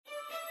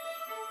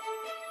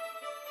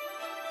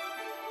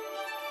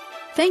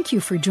Thank you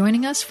for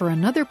joining us for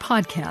another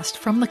podcast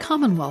from the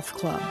Commonwealth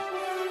Club.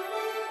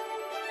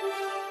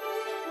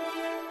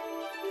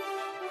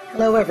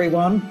 Hello,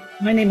 everyone.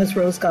 My name is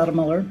Rose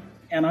Gottemuller,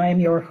 and I am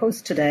your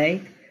host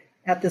today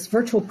at this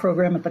virtual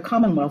program at the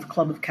Commonwealth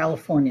Club of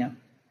California.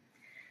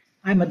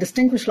 I'm a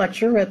distinguished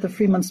lecturer at the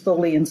Freeman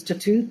Spogli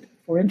Institute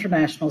for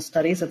International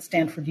Studies at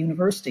Stanford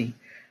University,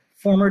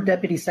 former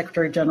Deputy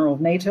Secretary General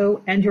of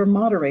NATO, and your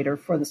moderator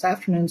for this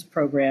afternoon's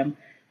program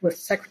with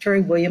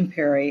Secretary William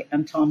Perry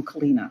and Tom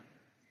Collina.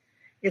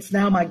 It's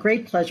now my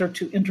great pleasure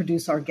to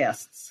introduce our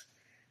guests.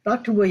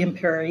 Dr. William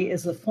Perry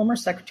is the former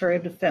Secretary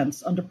of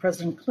Defense under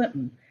President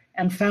Clinton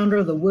and founder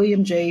of the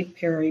William J.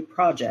 Perry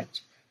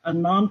Project, a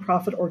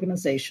nonprofit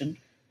organization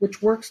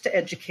which works to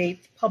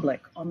educate the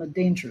public on the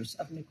dangers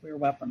of nuclear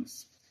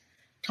weapons.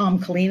 Tom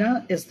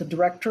Collina is the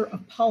Director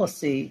of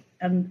Policy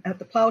at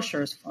the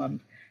Plowshares Fund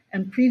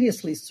and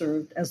previously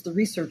served as the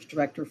Research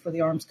Director for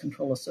the Arms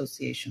Control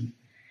Association.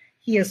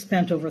 He has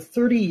spent over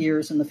 30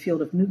 years in the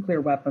field of nuclear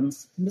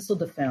weapons, missile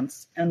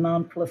defense, and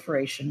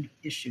non-proliferation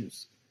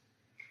issues.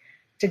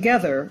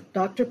 Together,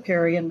 Dr.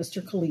 Perry and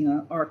Mr.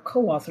 Collina are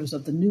co-authors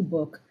of the new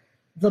book,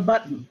 The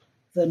Button,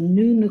 The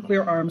New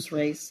Nuclear Arms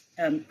Race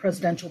and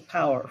Presidential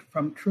Power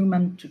from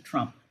Truman to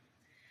Trump.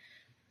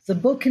 The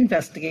book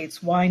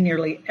investigates why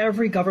nearly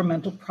every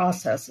governmental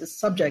process is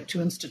subject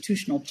to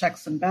institutional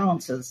checks and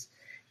balances,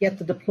 yet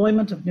the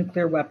deployment of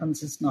nuclear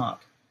weapons is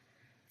not.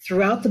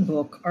 Throughout the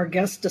book, our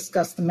guests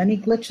discuss the many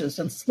glitches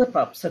and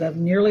slip-ups that have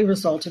nearly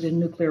resulted in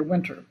nuclear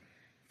winter,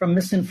 from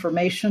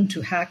misinformation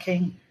to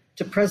hacking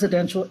to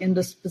presidential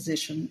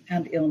indisposition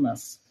and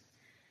illness.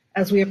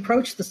 As we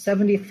approach the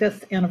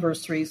 75th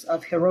anniversaries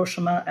of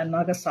Hiroshima and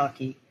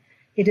Nagasaki,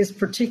 it is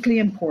particularly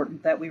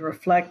important that we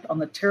reflect on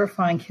the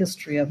terrifying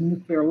history of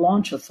nuclear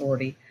launch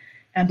authority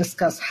and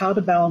discuss how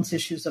to balance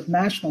issues of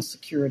national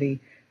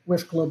security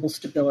with global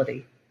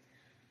stability.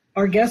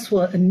 Our guests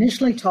will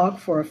initially talk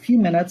for a few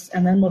minutes,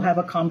 and then we'll have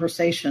a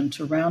conversation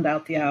to round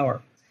out the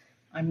hour.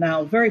 I'm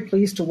now very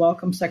pleased to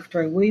welcome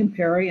Secretary William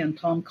Perry and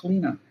Tom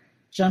Collina.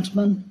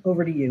 Gentlemen,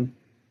 over to you.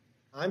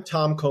 I'm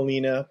Tom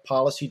Collina,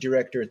 Policy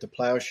Director at the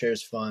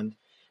Plowshares Fund,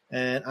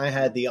 and I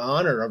had the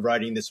honor of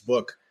writing this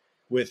book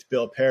with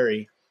Bill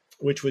Perry,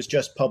 which was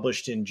just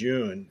published in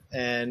June.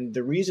 And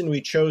the reason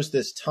we chose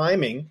this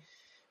timing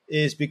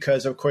is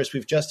because, of course,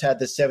 we've just had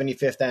the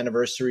 75th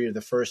anniversary of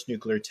the first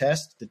nuclear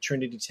test, the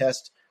Trinity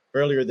test,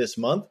 earlier this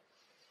month.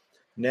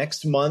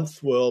 Next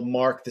month will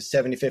mark the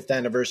 75th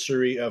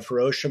anniversary of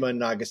Hiroshima and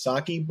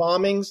Nagasaki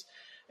bombings.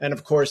 And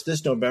of course,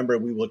 this November,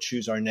 we will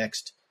choose our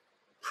next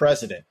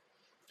president.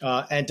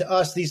 And to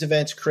us, these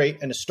events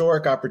create an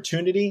historic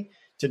opportunity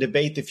to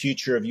debate the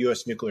future of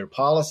U.S. nuclear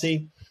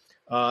policy,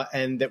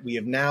 and that we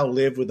have now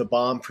lived with a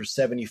bomb for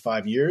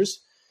 75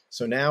 years.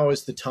 So now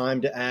is the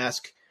time to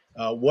ask,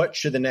 what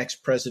should the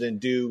next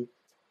president do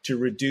to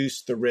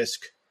reduce the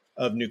risk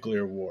of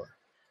nuclear war?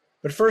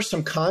 But first,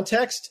 some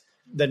context.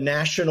 The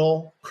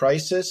national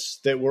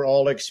crisis that we're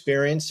all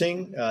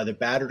experiencing, the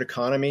battered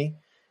economy,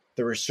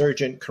 the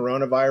resurgent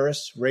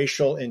coronavirus,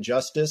 racial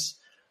injustice,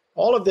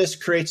 all of this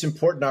creates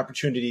important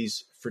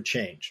opportunities for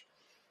change.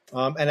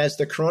 And as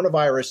the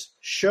coronavirus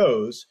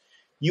shows,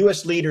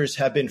 U.S. leaders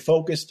have been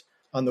focused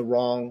on the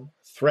wrong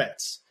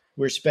threats.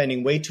 We're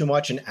spending way too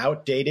much on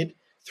outdated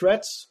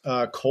threats,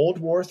 Cold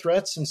War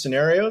threats and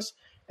scenarios,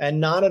 and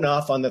not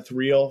enough on the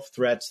real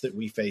threats that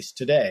we face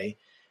today.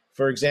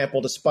 For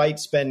example,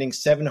 despite spending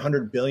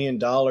 $700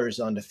 billion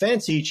on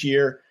defense each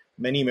year,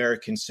 many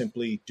Americans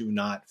simply do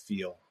not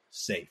feel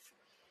safe.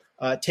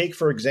 Take,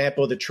 for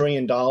example, the $1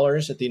 trillion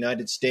that the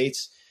United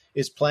States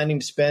is planning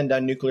to spend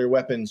on nuclear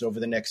weapons over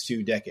the next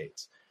 2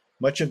 decades.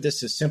 Much of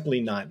this is simply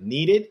not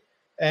needed,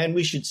 and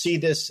we should see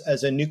this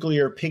as a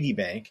nuclear piggy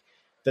bank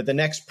that the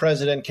next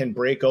president can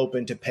break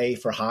open to pay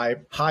for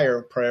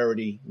higher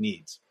priority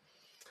needs.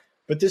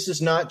 But this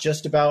is not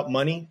just about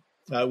money.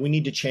 We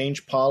need to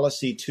change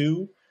policy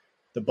too.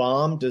 The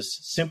bomb does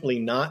simply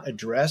not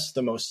address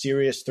the most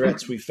serious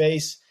threats we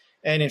face,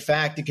 and in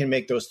fact, it can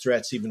make those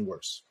threats even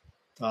worse.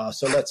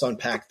 So let's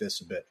unpack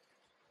this a bit.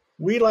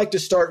 We like to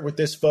start with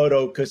this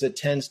photo because it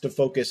tends to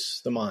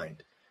focus the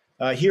mind.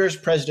 Here's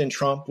President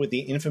Trump with the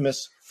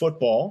infamous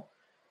football,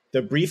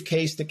 the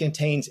briefcase that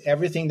contains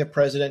everything the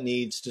president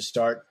needs to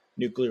start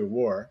nuclear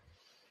war.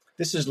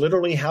 This is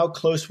literally how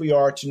close we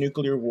are to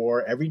nuclear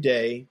war every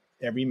day,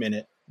 every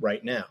minute,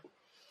 right now.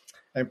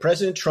 And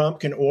President Trump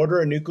can order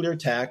a nuclear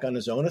attack on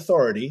his own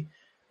authority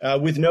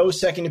with no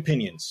second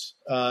opinions,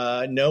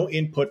 no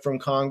input from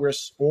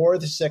Congress or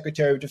the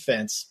Secretary of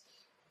Defense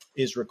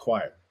is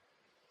required.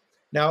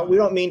 Now, we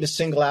don't mean to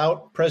single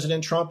out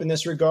President Trump in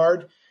this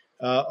regard.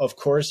 Of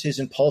course, his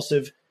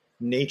impulsive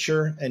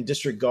nature and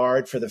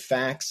disregard for the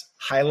facts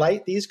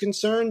highlight these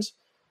concerns,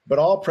 but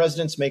all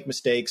presidents make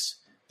mistakes.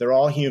 They're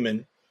all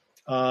human.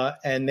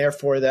 And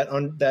therefore,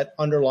 that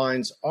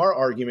underlines our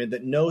argument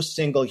that no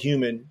single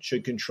human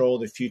should control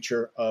the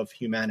future of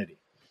humanity.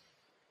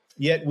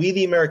 Yet we,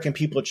 the American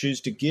people,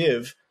 choose to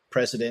give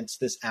presidents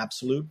this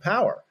absolute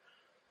power.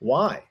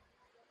 Why?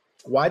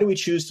 Why do we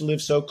choose to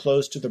live so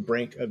close to the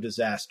brink of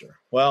disaster?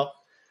 Well,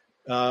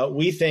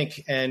 We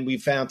think, and we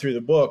found through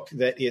the book,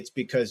 that it's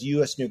because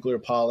U.S. nuclear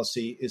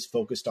policy is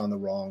focused on the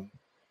wrong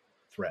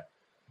threat.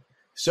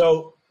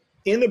 So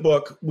in the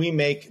book, we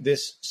make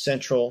this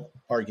central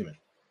argument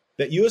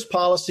that U.S.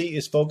 policy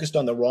is focused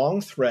on the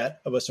wrong threat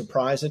of a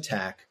surprise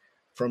attack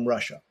from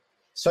Russia.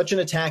 Such an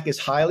attack is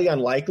highly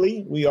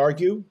unlikely, we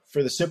argue,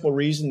 for the simple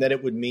reason that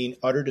it would mean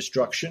utter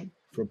destruction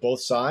for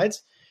both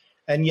sides.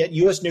 And yet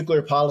U.S.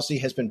 nuclear policy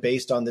has been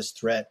based on this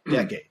threat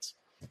decades.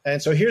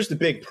 And so here's the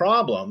big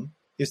problem,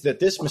 is that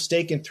this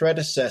mistaken threat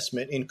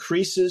assessment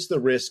increases the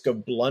risk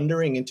of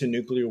blundering into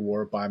nuclear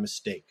war by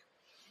mistake.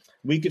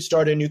 We could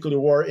start a nuclear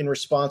war in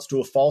response to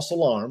a false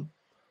alarm,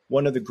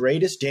 one of the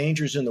greatest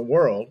dangers in the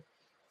world,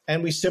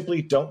 and we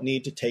simply don't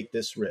need to take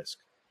this risk.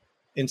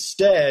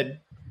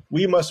 Instead,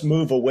 we must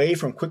move away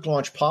from quick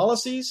launch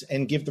policies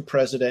and give the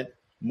president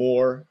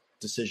more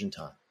decision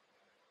time.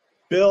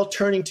 Bill,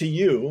 turning to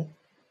you,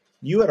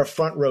 you had a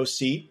front row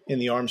seat in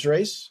the arms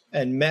race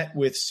and met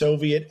with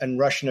Soviet and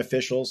Russian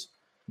officials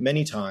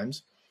many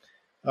times.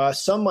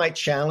 Some might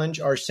challenge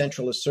our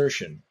central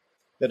assertion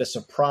that a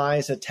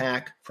surprise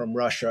attack from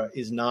Russia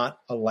is not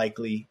a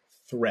likely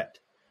threat.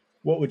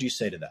 What would you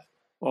say to that?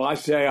 Well, I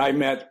say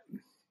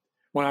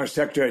when I was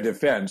Secretary of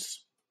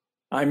Defense,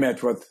 I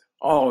met with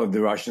all of the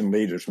Russian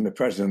leaders from the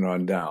president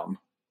on down,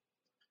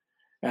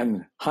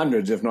 and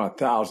hundreds, if not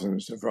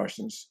thousands, of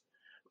Russians.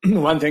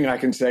 One thing I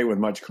can say with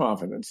much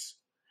confidence,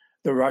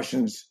 the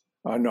Russians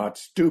are not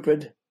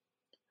stupid.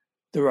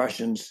 The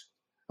Russians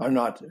are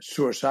not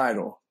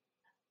suicidal.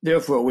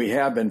 Therefore, we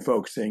have been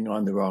focusing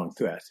on the wrong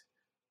threat.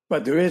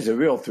 But there is a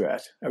real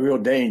threat, a real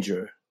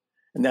danger,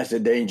 and that's the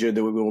danger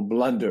that we will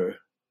blunder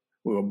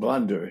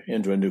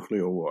into a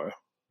nuclear war.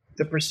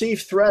 The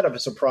perceived threat of a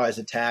surprise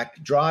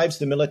attack drives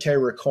the military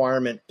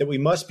requirement that we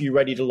must be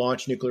ready to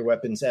launch nuclear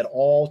weapons at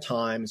all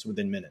times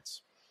within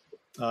minutes.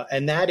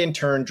 And that in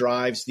turn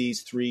drives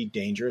these three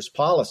dangerous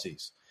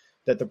policies: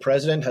 that the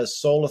president has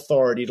sole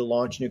authority to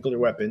launch nuclear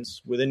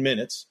weapons within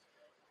minutes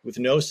with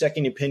no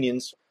second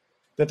opinions,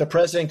 that the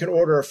president can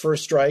order a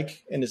first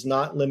strike and is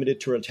not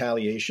limited to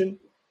retaliation,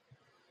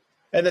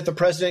 and that the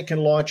president can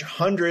launch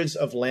hundreds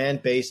of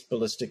land-based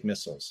ballistic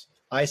missiles,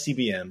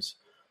 ICBMs,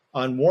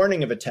 on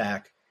warning of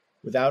attack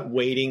without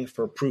waiting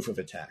for proof of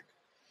attack.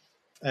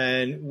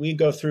 And we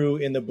go through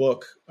in the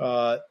book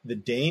the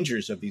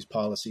dangers of these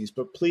policies.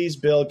 But please,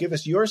 Bill, give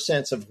us your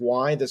sense of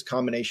why this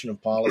combination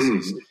of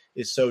policies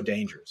is so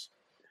dangerous.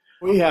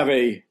 We have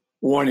a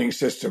warning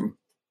system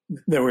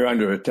that we're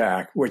under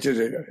attack, which is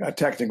a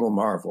technical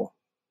marvel.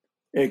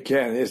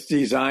 It's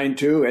designed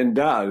to and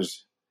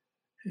does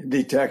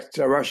detect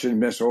a Russian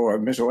missile or a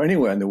missile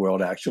anywhere in the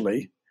world,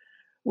 actually,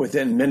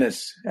 within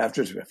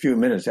a few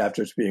minutes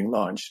after it's being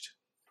launched,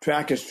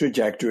 track its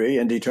trajectory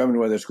and determine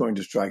whether it's going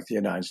to strike the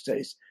United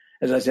States.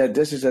 As I said,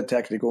 this is a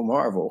technical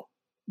marvel,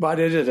 but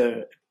it is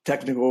a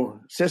technical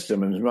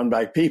system and is run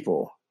by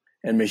people,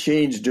 and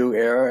machines do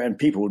error and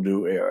people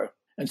do error.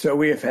 And so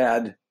we have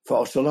had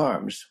false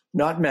alarms.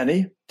 Not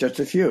many, just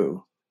a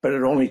few, but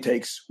it only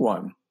takes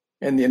one.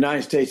 In the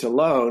United States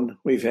alone,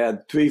 we've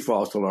had 3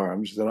 false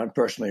alarms that I'm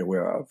personally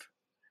aware of.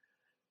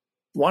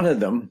 One of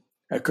them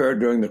occurred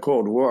during the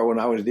Cold War when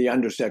I was the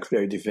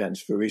Undersecretary of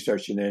Defense for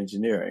Research and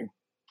Engineering.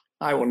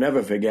 I will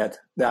never forget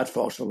that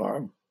false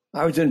alarm.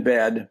 I was in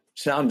bed,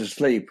 sound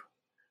asleep,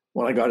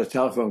 when I got a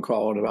telephone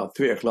call at about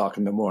 3 o'clock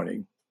in the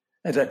morning.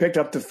 As I picked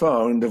up the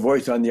phone, the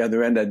voice on the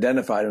other end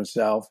identified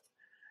himself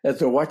as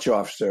the watch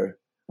officer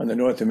on the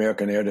North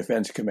American Air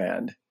Defense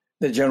Command.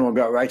 The general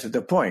got right to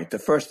the point. The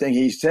first thing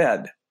he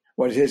said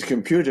was his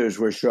computers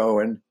were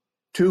showing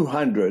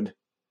 200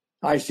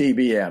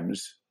 ICBMs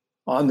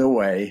on the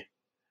way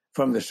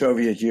from the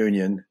Soviet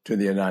Union to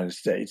the United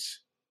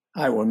States.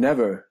 I will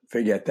never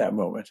forget that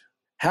moment.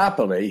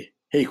 Happily,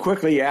 he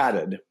quickly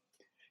added,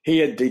 he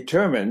had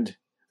determined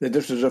that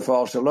this was a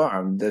false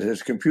alarm, that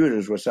his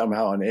computers were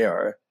somehow in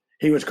error.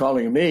 He was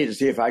calling me to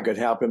see if I could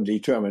help him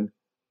determine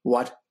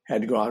what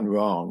had gone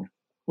wrong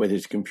with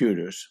his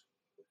computers.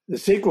 The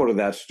sequel to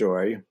that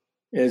story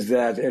is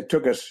that it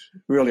took us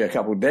really a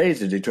couple of days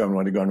to determine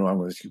what had gone wrong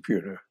with his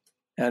computer.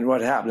 And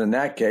what happened in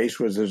that case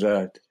was there's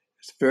a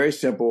very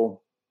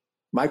simple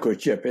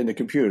microchip in the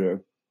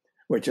computer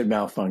which had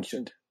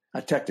malfunctioned,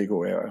 a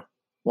technical error.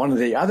 One of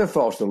the other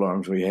false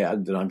alarms we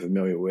had that I'm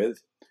familiar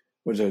with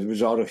was a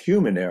result of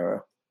human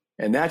error.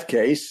 In that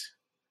case,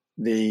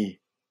 the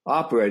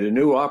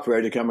new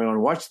operator coming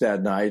on watch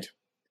that night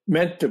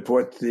meant to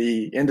put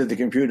into the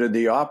computer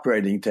the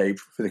operating tape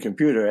for the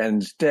computer, and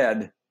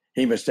instead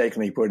he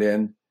mistakenly put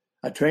in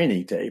a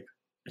training tape.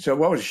 So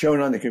what was shown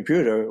on the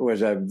computer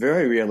was a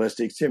very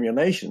realistic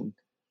simulation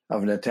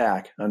of an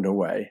attack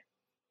underway.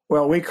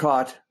 Well, we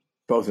caught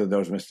both of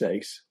those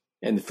mistakes.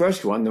 And the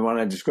first one, the one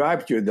I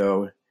described to you,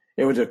 though,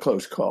 it was a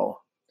close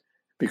call.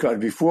 Because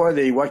before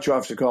the watch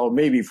officer called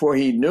me, before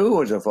he knew it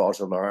was a false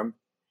alarm,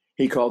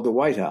 he called the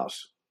White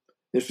House.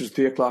 This was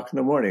 3 o'clock in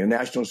the morning. A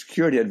national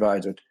security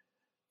advisor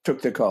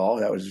took the call.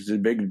 That was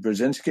Zbigniew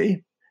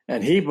Brzezinski.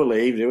 And he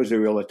believed it was a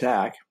real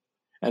attack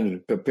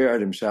and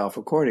prepared himself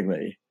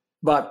accordingly.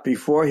 But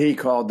before he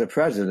called the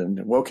president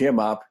and woke him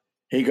up,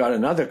 he got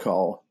another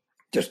call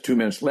just 2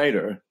 minutes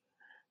later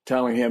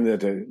telling him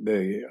that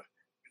the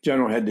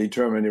general had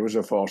determined it was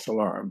a false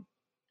alarm.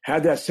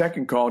 Had that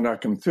second call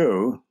not come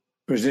through,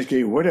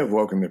 Brzezinski would have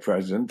woken the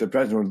president. The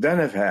president would then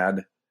have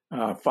had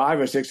 5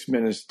 or 6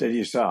 minutes to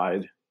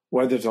decide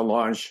whether to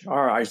launch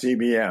our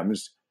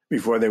ICBMs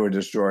before they were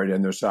destroyed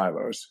in their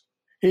silos.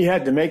 He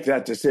had to make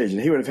that decision.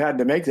 He would have had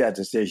to make that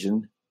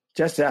decision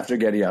just after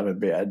getting out of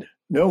bed.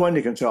 No one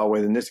to consult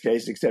with in this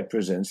case except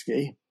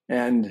Brzezinski,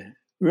 and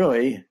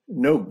really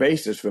no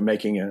basis for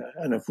making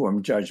an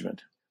informed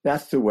judgment.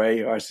 That's the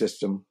way our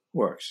system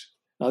works.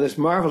 Now, this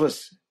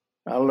marvelous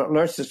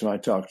alert system I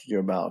talked to you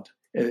about,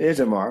 it is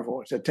a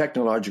marvel. It's a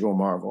technological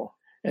marvel,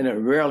 and it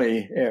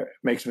rarely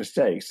makes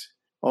mistakes.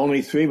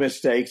 Only 3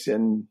 mistakes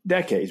in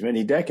decades,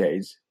 many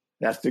decades.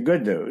 That's the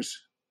good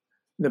news.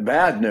 The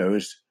bad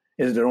news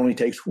is it only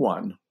takes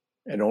one.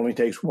 It only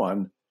takes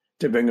one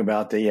to bring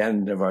about the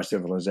end of our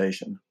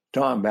civilization.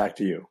 Tom, back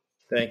to you.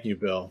 Thank you,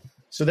 Bill.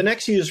 So the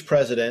next U.S.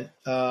 president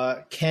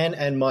can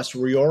and must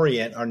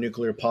reorient our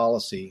nuclear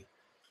policy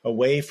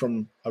away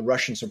from a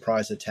Russian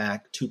surprise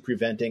attack to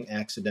preventing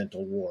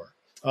accidental war.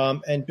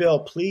 And Bill,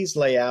 please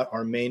lay out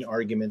our main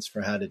arguments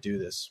for how to do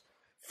this.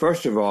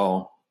 First of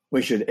all,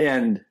 we should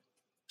end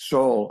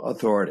sole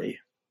authority.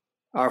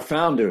 Our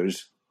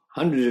founders,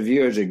 hundreds of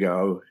years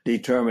ago,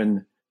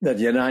 determined that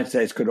the United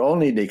States could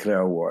only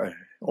declare war,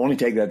 only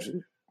take that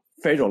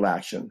fatal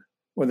action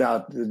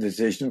without the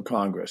decision of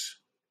Congress.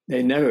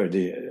 They never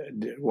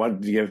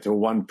wanted to give it to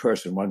one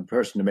person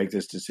to make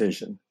this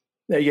decision.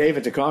 They gave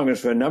it to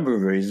Congress for a number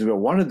of reasons, but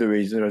one of the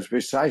reasons was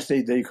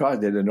precisely because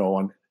they didn't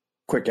want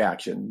quick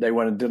action. They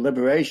wanted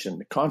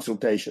deliberation,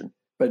 consultation.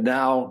 But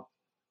now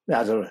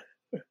that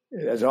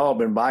has all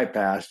been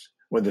bypassed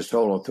with the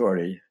sole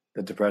authority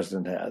that the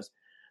president has.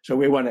 So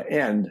we want to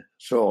end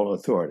sole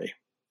authority.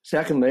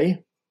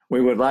 Secondly,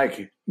 we would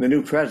like the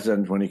new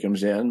president, when he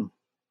comes in,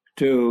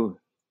 to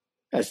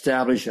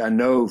establish a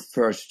no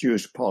first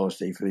use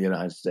policy for the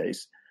United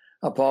States,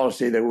 a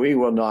policy that we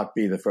will not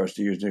be the first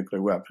to use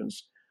nuclear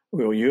weapons.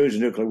 We will use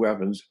nuclear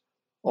weapons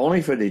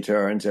only for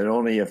deterrence and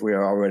only if we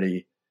are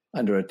already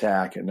under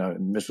attack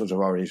and missiles have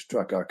already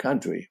struck our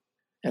country.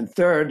 And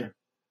third,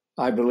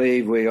 I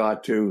believe we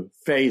ought to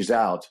phase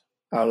out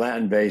our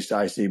land-based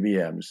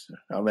ICBMs,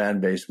 our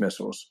land-based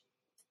missiles.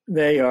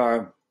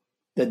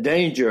 The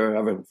danger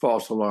of a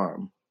false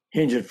alarm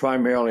hinges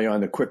primarily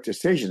on the quick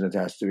decision that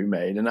has to be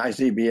made. And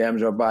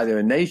ICBMs are by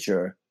their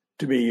nature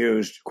to be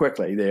used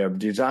quickly. They are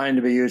designed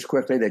to be used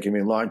quickly. They can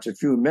be launched a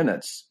few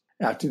minutes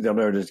after the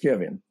alert is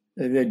given.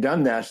 They've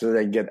done that so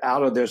they get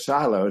out of their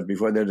silos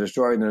before they're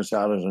destroying their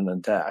silos in an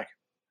attack.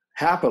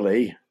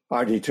 Happily,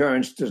 our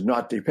deterrence does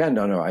not depend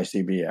on our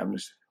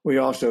ICBMs. We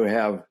also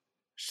have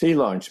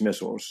sea-launched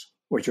missiles,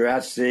 which are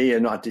at sea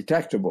and not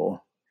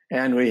detectable.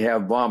 And we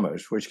have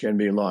bombers, which can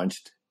be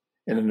launched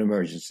in an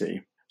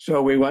emergency.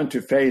 So we want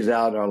to phase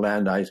out our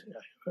land-based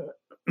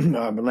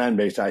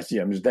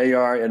ICBMs. They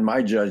are, in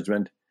my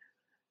judgment,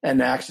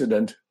 an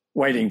accident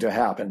waiting to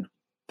happen.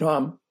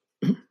 Tom?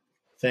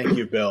 Thank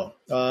you, Bill.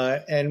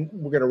 And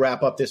we're going to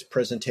wrap up this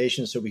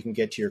presentation so we can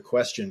get to your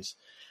questions.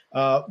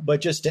 But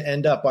just to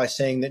end up by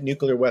saying that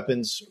nuclear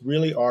weapons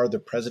really are the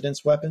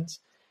president's weapons.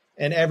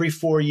 And every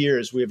 4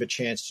 years, we have a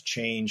chance to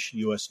change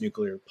U.S.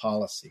 nuclear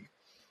policy.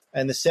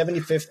 And the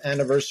 75th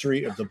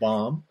anniversary of the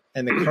bomb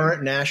and the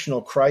current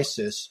national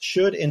crisis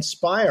should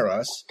inspire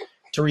us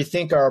to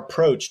rethink our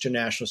approach to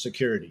national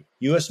security.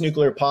 U.S.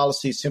 nuclear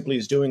policy simply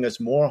is doing us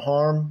more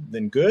harm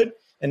than good,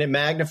 and it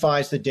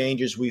magnifies the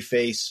dangers we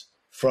face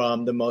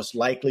from the most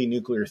likely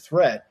nuclear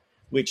threat,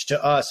 which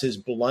to us is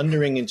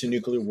blundering into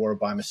nuclear war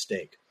by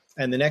mistake.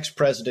 And the next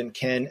president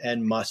can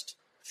and must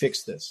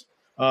fix this.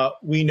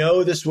 We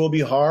know this will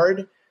be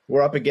hard.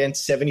 We're up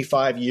against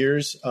 75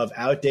 years of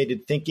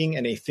outdated thinking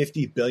and a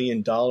 $50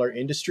 billion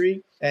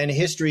industry. And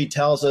history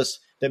tells us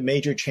that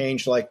major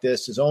change like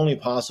this is only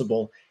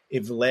possible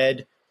if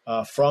led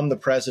from the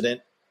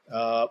president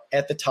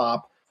at the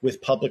top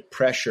with public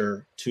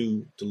pressure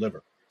to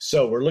deliver.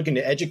 So we're looking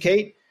to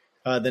educate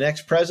the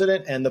next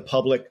president and the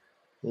public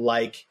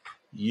like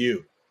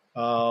you.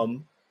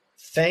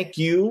 Thank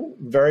you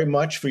very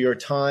much for your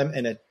time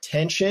and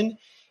attention.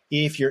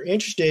 If you're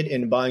interested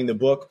in buying the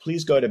book,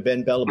 please go to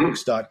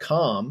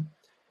benbellabooks.com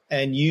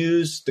and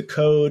use the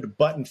code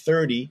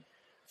BUTTON30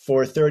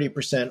 for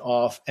 30%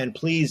 off. And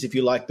please, if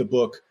you like the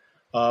book,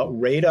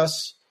 rate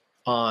us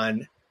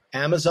on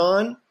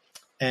Amazon.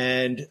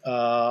 And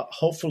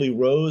hopefully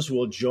Rose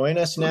will join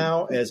us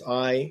now as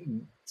I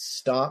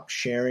stop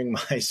sharing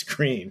my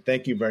screen.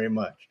 Thank you very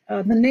much.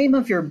 The name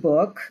of your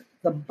book,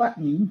 The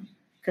Button,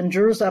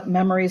 conjures up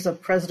memories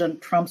of President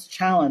Trump's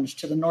challenge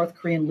to the North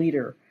Korean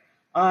leader.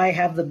 I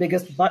have the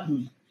biggest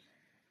button.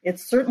 It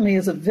certainly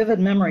is a vivid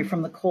memory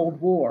from the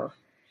Cold War.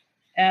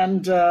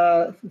 And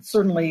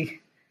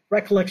certainly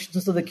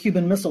recollections of the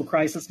Cuban Missile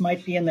Crisis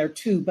might be in there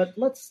too. But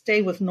let's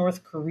stay with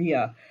North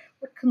Korea.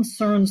 What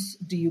concerns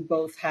do you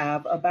both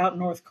have about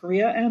North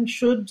Korea? And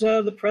should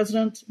the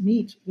president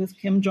meet with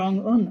Kim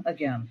Jong-un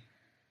again?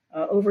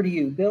 Over to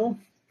you, Bill.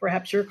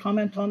 Perhaps your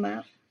comment on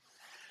that?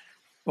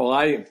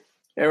 Well,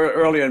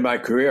 early in my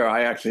career,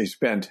 I actually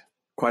spent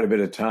quite a bit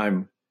of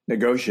time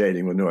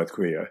negotiating with North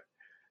Korea.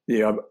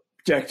 The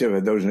objective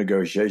of those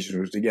negotiations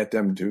was to get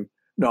them to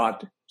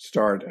not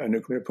start a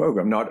nuclear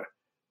program, not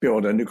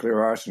build a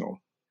nuclear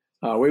arsenal.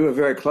 We were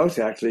very close,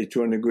 actually,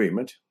 to an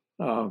agreement,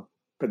 but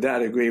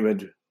that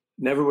agreement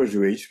never was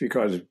reached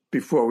because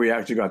before we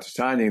actually got to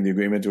signing the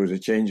agreement, there was a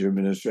change of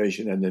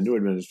administration, and the new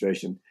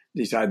administration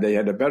decided they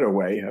had a better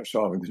way of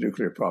solving the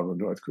nuclear problem of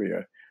North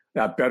Korea.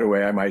 That better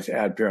way, I might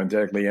add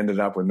parenthetically, ended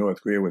up with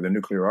North Korea with a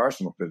nuclear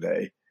arsenal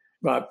today.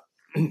 But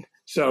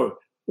so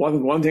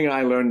one thing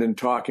I learned in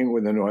talking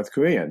with the North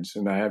Koreans,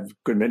 and I have a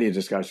good many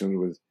discussions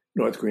with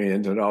North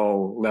Koreans at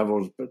all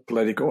levels,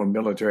 political and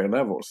military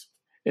levels,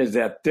 is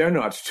that they're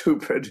not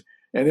stupid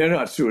and they're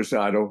not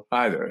suicidal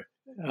either.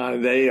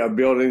 They are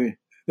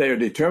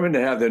determined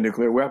to have their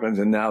nuclear weapons,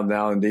 and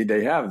now indeed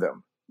they have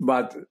them.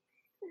 But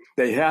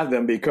they have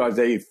them because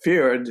they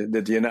feared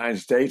that the United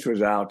States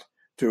was out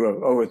to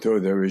overthrow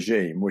their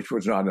regime, which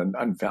was not an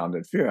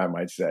unfounded fear, I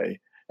might say.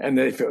 And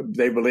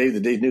they believed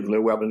that these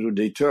nuclear weapons would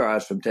deter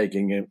us from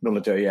taking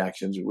military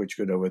actions which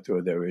could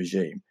overthrow their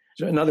regime.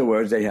 So in other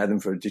words, they had them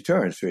for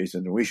deterrence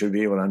reasons, and we should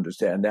be able to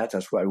understand that.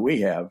 That's why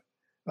we have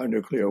our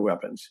nuclear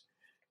weapons.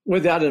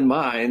 With that in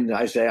mind,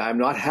 I say I'm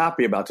not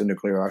happy about the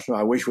nuclear arsenal.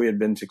 I wish we had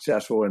been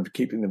successful in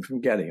keeping them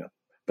from getting it.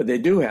 But they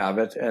do have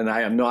it, and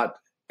I am not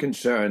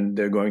concerned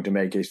they're going to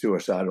make a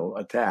suicidal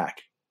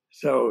attack.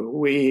 So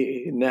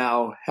we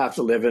now have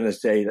to live in a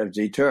state of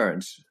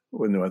deterrence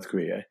with North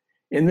Korea.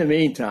 In the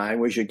meantime,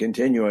 we should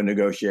continue our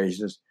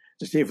negotiations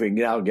to see if we can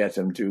now get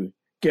them to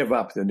give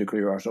up the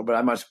nuclear arsenal. But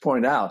I must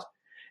point out,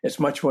 it's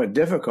much more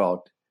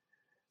difficult.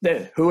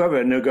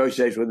 Whoever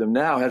negotiates with them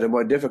now has a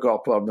more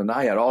difficult problem than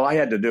I had. All I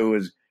had to do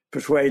was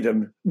persuade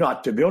them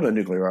not to build a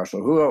nuclear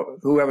arsenal.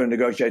 Whoever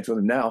negotiates with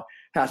them now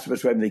has to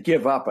persuade them to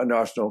give up an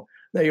arsenal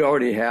they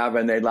already have,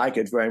 and they like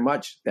it very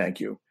much. Thank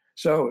you.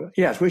 So,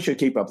 yes, we should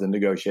keep up the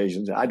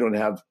negotiations. I don't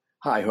have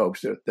high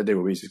hopes that they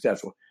will be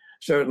successful.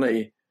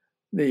 Certainly,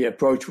 the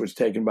approach was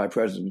taken by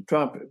President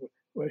Trump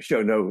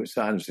showed no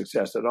sign of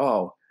success at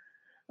all.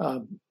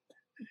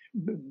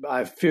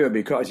 I fear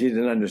because he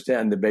didn't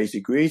understand the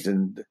basic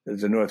reason that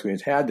the North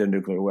Koreans had their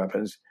nuclear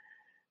weapons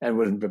and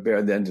wasn't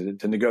prepared then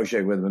to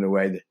negotiate with them in a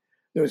way that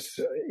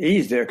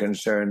eased their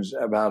concerns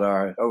about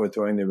our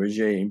overthrowing the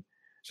regime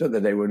so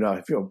that they would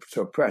not feel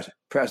so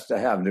pressed to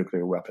have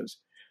nuclear weapons.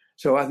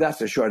 So that's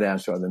the short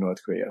answer on the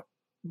North Korea,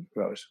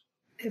 Rose.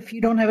 If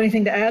you don't have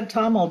anything to add,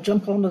 Tom, I'll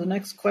jump on to the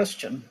next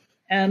question.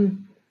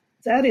 And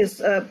that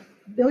is,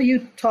 Bill,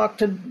 you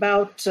talked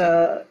about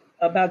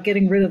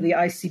getting rid of the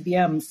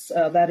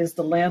ICBMs, that is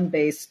the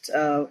land-based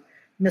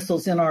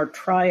missiles in our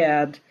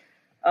triad.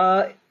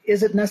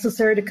 Is it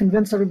necessary to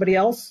convince everybody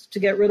else to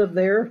get rid of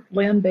their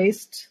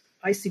land-based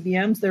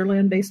ICBMs, their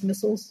land-based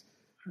missiles?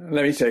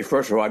 Let me say,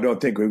 first of all, I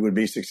don't think we would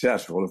be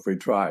successful if we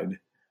tried.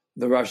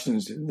 The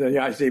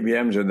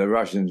ICBMs are the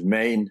Russians'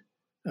 main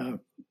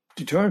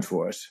deterrent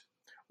force.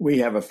 We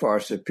have a far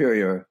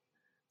superior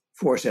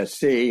force at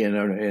sea in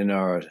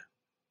our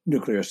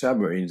nuclear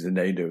submarines than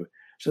they do.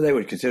 So they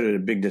would consider it a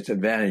big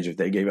disadvantage if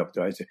they gave up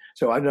the ICBM.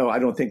 So I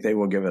don't think they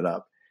will give it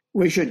up.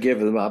 We should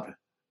give them up,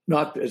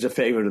 not as a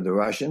favor to the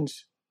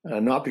Russians,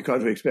 not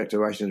because we expect the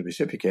Russians to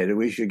reciprocate it.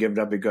 We should give it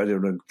up because it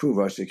will improve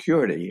our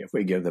security if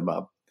we give them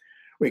up.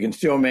 We can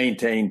still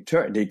maintain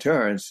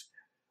deterrence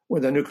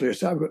with the nuclear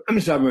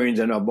submarines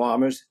and our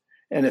bombers,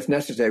 and if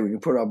necessary, we can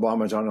put our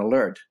bombers on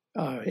alert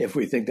if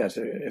they think that's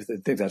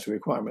a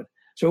requirement.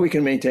 So we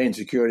can maintain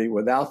security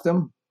without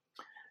them.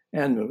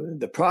 And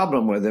the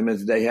problem with them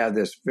is they have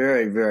this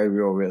very, very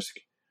real risk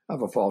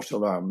of a false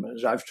alarm.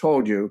 As I've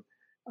told you,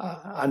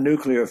 a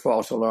nuclear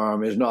false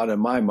alarm is not, in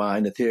my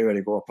mind, a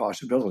theoretical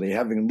possibility.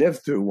 Having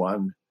lived through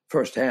one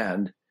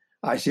firsthand,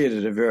 I see it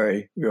as a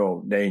very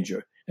real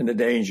danger, and a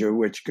danger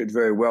which could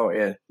very well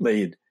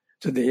lead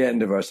to the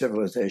end of our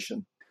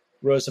civilization.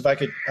 Rose, if I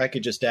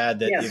could just add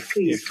that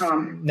please,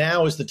 Tom.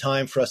 Now is the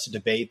time for us to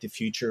debate the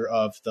future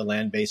of the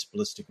land-based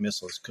ballistic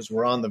missiles, because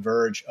we're on the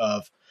verge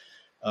of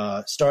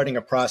starting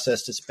a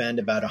process to spend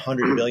about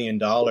 $100 billion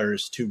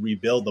to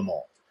rebuild them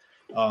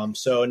all.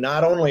 So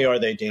not only are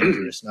they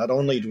dangerous, not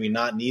only do we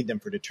not need them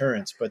for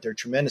deterrence, but they're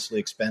tremendously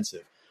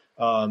expensive.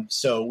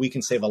 So we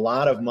can save a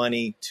lot of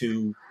money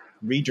to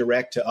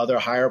redirect to other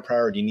higher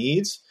priority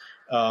needs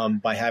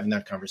by having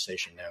that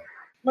conversation now.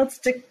 Let's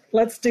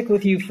stick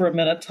with you for a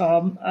minute,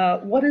 Tom.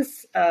 What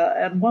is,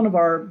 and one of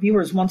our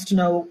viewers wants to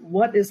know,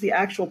 what is the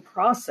actual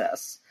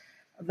process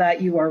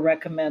that you are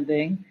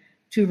recommending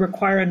to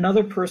require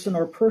another person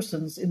or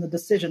persons in the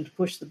decision to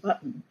push the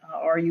button?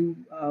 Are you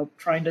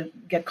trying to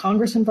get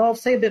Congress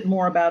involved? Say a bit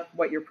more about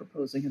what you're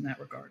proposing in that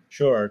regard.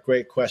 Sure,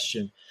 great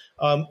question.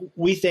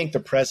 We think the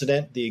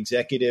president, the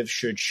executive,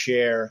 should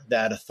share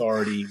that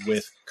authority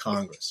with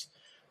Congress.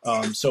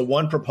 So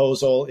one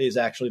proposal is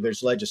actually,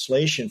 there's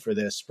legislation for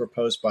this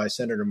proposed by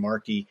Senator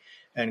Markey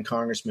and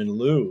Congressman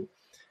Liu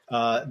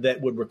that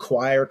would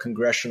require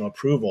congressional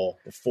approval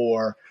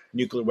before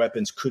nuclear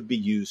weapons could be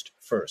used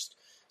first.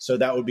 So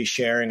that would be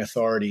sharing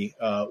authority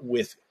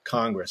with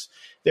Congress.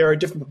 There are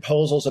different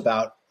proposals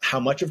about how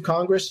much of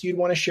Congress you'd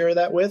want to share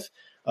that with,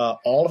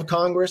 all of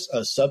Congress,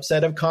 a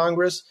subset of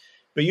Congress.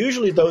 But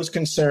usually those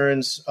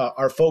concerns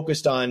are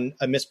focused on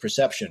a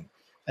misperception.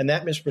 And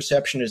that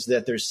misperception is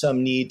that there's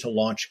some need to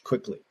launch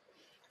quickly.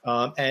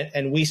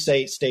 And we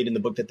state in the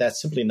book that that's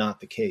simply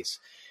not the case.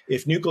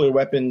 If nuclear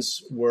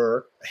weapons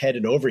were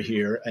headed over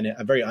here in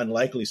a very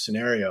unlikely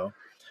scenario,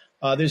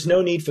 there's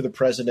no need for the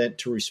president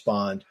to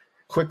respond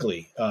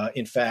quickly.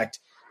 In fact,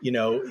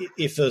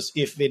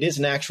 if it is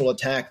an actual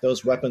attack,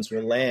 those weapons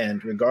will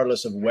land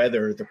regardless of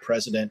whether the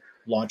president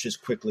launches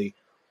quickly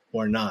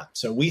or not.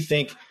 So we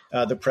think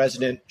the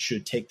president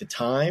should take the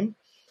time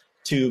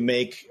to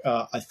make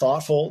a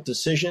thoughtful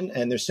decision,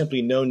 and there's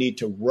simply no need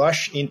to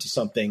rush into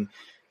something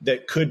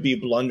that could be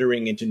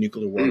blundering into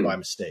nuclear war by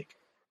mistake.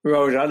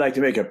 Rose, I'd like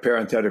to make a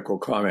parenthetical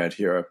comment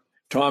here.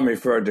 Tom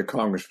referred to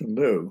Congressman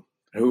Liu,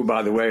 who,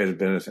 by the way, has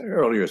been an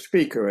earlier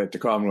speaker at the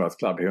Commonwealth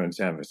Club here in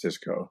San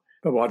Francisco.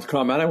 But what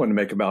comment I want to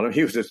make about him,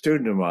 he was a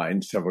student of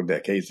mine several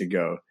decades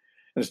ago,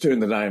 and a student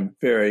that I'm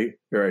very,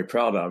 very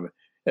proud of.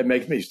 It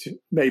made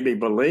me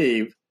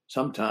believe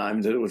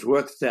sometimes that it was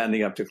worth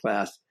standing up to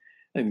class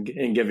and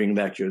giving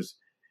lectures.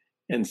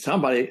 And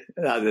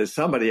there's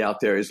somebody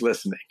out there is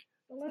listening.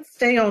 Let's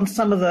stay on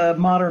some of the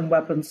modern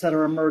weapons that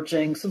are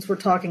emerging, since we're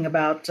talking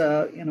about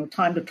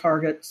time to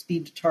target,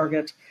 speed to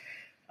target.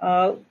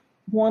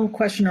 One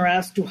questioner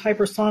asked, do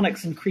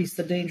hypersonics increase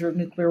the danger of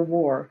nuclear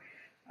war?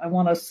 I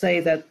want to say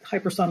that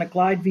hypersonic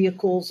glide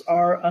vehicles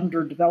are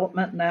under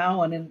development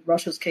now, and in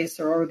Russia's case,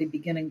 they're already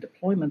beginning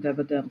deployment,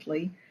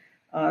 evidently.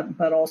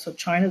 But also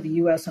China, the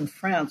U.S., and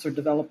France are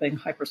developing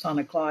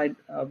hypersonic glide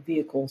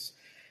vehicles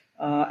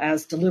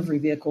as delivery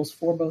vehicles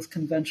for both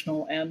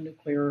conventional and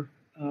nuclear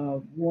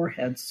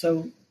warheads.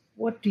 So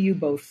what do you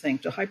both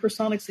think? Do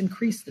hypersonics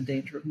increase the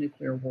danger of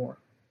nuclear war?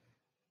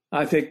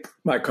 I think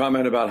my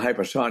comment about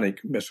hypersonic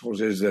missiles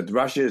is that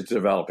Russia is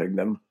developing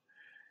them,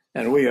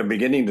 and we are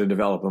beginning to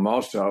develop them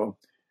also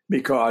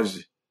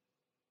because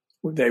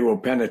they will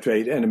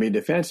penetrate enemy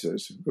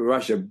defenses.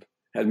 Russia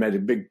has made a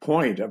big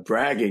point of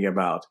bragging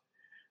about.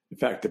 In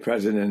fact, the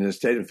president in his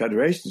State of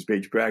Federation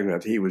speech bragged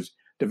that he was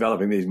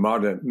developing these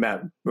modern,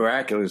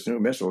 miraculous new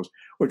missiles,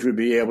 which would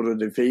be able to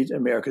defeat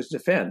America's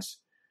defense.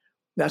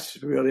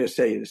 That's really a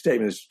statement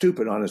that's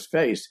stupid on its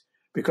face,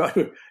 because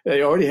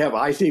they already have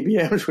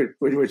ICBMs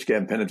which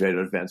can penetrate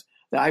a defense.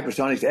 The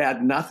hypersonics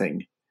add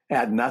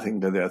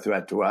nothing to their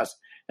threat to us,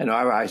 and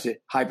our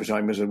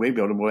hypersonic missiles we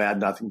build them will add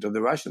nothing to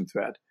the Russian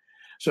threat.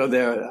 So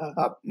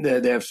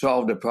they have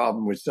solved a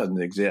problem which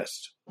doesn't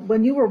exist.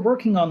 When you were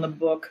working on the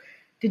book,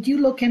 did you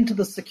look into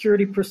the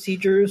security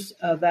procedures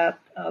that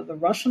the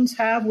Russians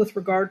have with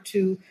regard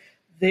to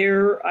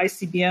their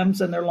ICBMs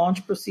and their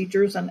launch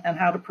procedures and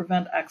how to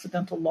prevent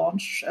accidental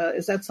launch?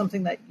 Is that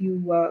something that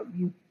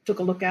you took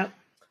a look at?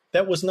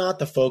 That was not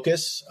the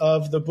focus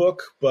of the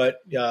book,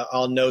 but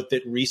I'll note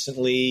that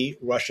recently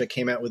Russia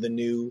came out with a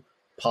new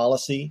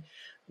policy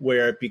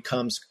where it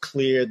becomes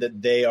clear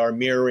that they are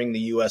mirroring the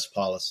U.S.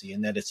 policy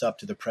and that it's up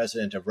to the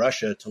president of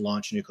Russia to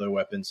launch nuclear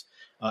weapons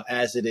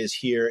as it is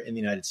here in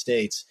the United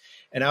States.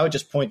 And I would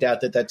just point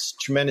out that that's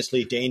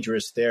tremendously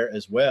dangerous there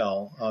as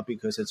well,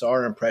 because it's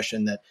our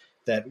impression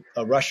that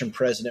a Russian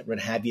president would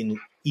have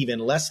even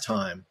less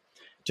time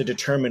to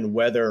determine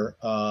whether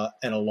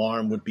an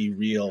alarm would be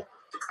real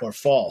or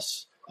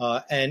false.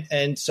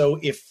 And so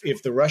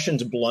if the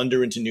Russians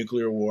blunder into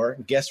nuclear war,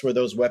 guess where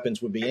those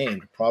weapons would be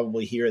aimed?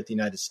 Probably here at the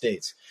United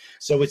States.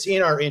 So it's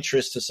in our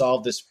interest to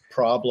solve this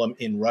problem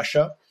in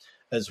Russia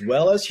as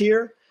well as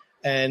here.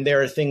 And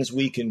there are things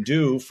we can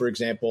do, for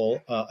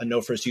example, a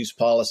no first use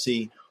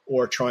policy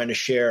or trying to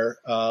share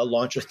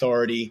launch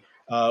authority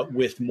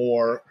with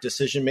more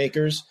decision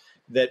makers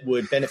that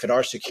would benefit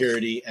our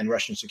security and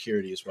Russian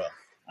security as well.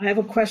 I have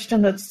a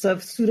question that's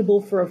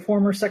suitable for a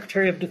former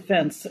Secretary of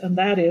Defense, and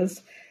that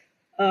is,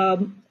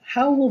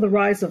 how will the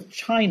rise of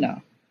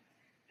China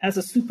as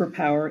a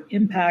superpower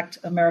impact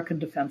American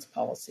defense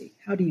policy?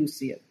 How do you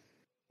see it?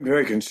 I'm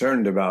very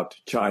concerned about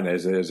China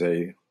as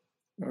a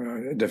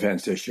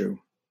defense issue.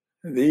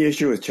 The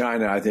issue with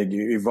China, I think,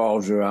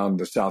 evolves around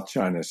the South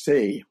China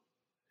Sea.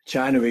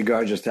 China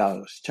regards the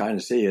South China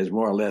Sea as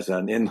more or less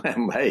an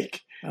inland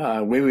lake.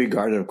 We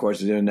regard it, of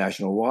course, as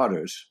international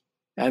waters.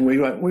 And we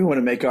want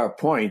to make our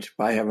point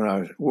by having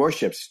our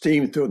warships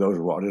steam through those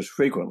waters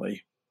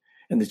frequently.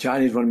 And the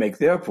Chinese want to make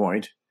their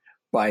point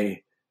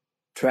by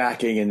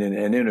tracking and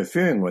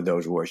interfering with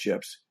those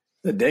warships.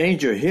 The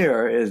danger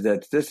here is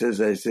that this is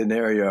a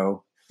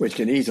scenario which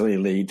can easily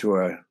lead to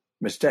a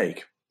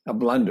mistake, a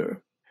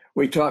blunder.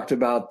 We talked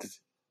about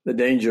the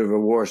danger of a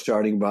war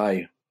starting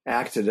by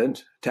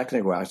accident,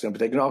 technical accident, but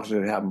they can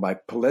also happen by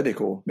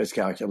political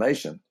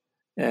miscalculation.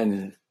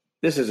 And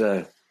this is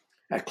a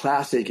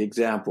classic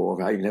example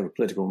of how you can have a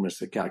political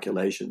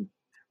miscalculation.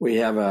 We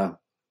have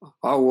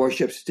our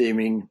warships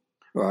steaming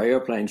or our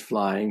airplanes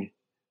flying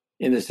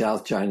in the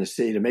South China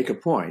Sea to make a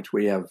point.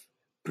 We have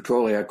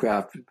patrol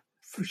aircraft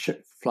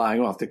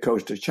flying off the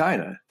coast of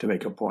China to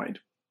make a point.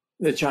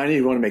 the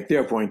Chinese want to make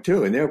their point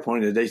too. And their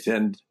point is they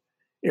send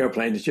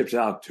airplanes and ships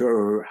out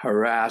to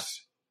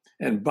harass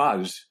and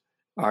buzz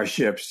our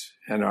ships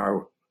and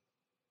our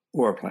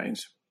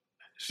warplanes.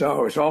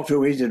 So it's all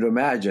too easy to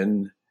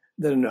imagine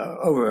that an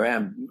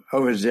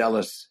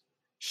overzealous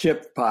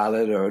ship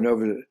pilot or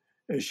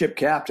a ship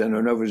captain or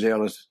an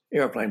overzealous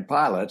airplane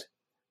pilot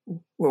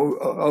will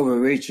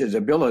overreach his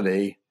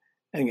ability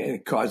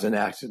and cause an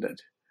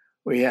accident.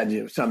 We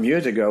had some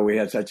years ago, we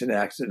had such an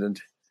accident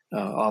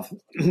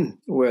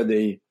where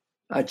the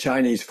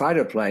Chinese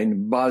fighter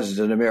plane buzzed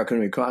an American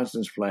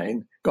reconnaissance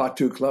plane, got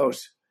too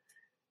close,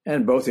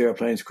 and both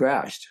airplanes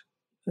crashed.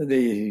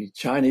 The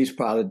Chinese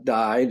pilot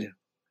died.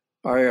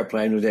 Our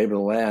airplane was able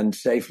to land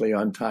safely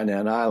on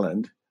Tainan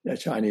Island, a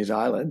Chinese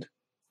island.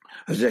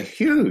 There's a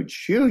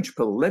huge, huge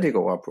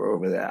political uproar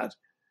over that.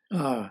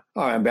 Our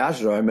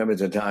ambassador, I remember at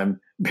the time,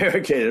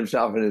 barricaded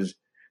himself in his,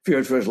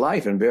 feared for his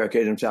life and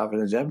barricaded himself in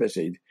his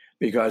embassy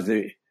because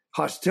the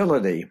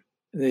hostility,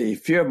 the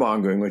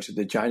fear-mongering which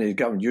the Chinese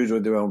government used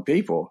with their own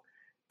people,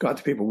 got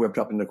the people whipped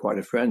up into quite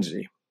a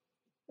frenzy.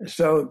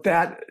 So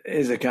that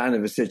is a kind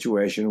of a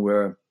situation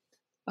where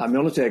a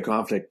military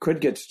conflict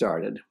could get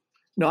started,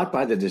 not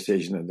by the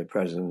decision of the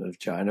president of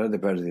China or the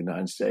president of the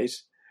United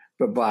States,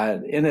 but by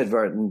an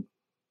inadvertent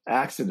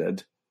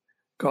accident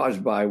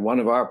caused by one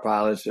of our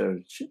pilots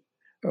or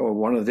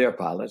one of their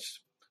pilots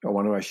or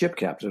one of our ship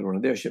captains, one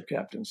of their ship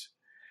captains.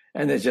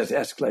 And it just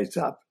escalates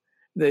up.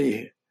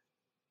 The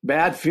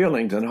bad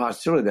feelings and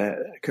hostility that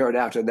occurred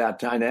after that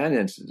Tainan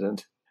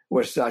incident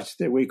were such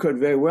that we could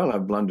very well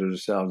have blundered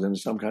ourselves into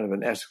some kind of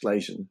an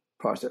escalation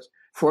process.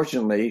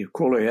 Fortunately,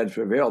 cooler heads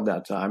prevailed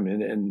that time,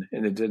 and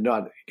it did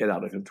not get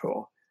out of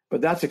control. But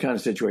that's the kind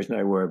of situation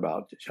I worry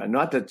about.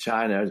 Not that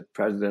China, as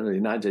president, or the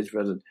United States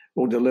president,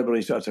 will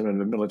deliberately start some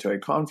kind of a military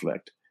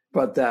conflict,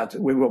 but that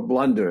we will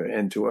blunder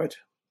into it.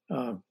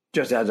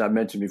 Just as I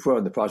mentioned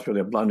before, the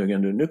possibility of blundering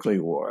into a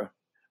nuclear war.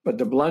 But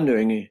the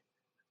blundering,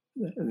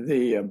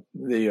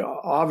 the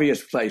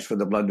obvious place for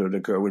the blunder to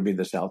occur would be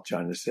the South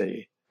China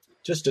Sea.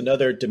 Just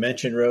another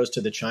dimension, Rose,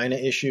 to the China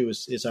issue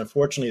is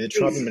unfortunately the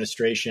Trump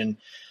administration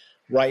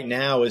right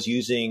now is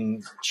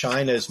using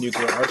China's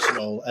nuclear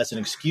arsenal as an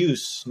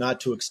excuse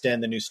not to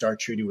extend the New START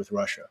treaty with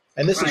Russia.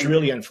 And this is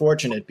really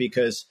unfortunate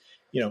because,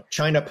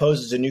 China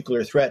poses a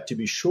nuclear threat to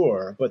be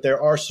sure, but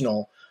their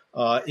arsenal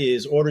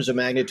is orders of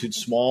magnitude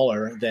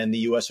smaller than the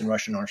U.S. and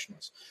Russian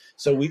arsenals.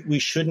 So we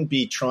shouldn't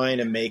be trying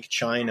to make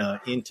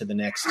China into the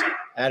next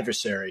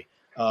adversary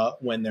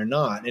when they're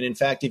not. And in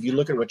fact, if you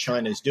look at what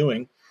China is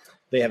doing,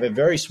 they have a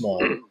very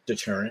small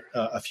deterrent,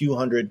 a few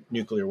hundred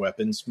nuclear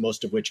weapons,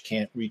 most of which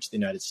can't reach the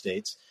United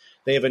States.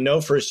 They have a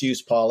no first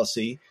use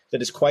policy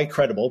that is quite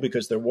credible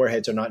because their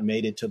warheads are not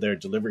mated to their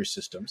delivery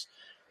systems.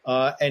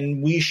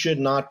 And we should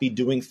not be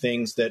doing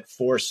things that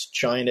force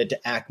China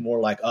to act more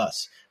like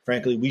us.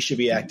 Frankly, we should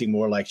be acting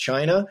more like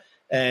China,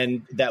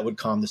 and that would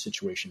calm the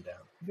situation down.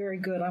 Very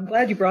good. I'm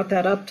glad you brought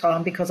that up,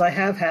 Tom, because I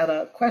have had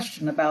a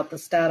question about the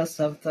status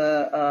of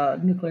the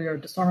nuclear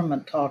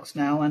disarmament talks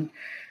now. And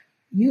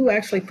you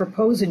actually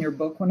propose in your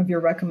book, one of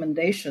your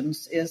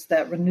recommendations is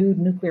that renewed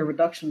nuclear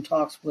reduction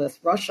talks with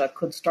Russia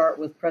could start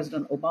with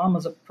President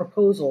Obama's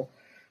proposal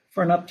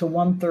for an up to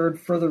 1/3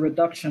 further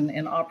reduction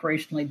in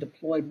operationally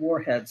deployed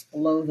warheads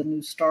below the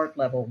New START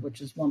level,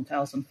 which is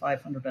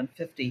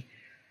 1,550.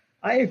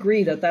 I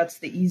agree that that's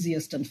the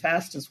easiest and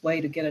fastest way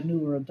to get a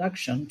new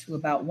reduction to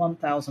about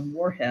 1,000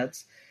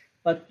 warheads,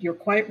 but you're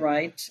quite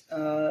right.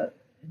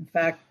 In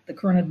fact, the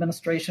current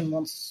administration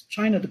wants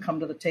China to come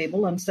to the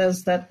table and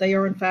says that they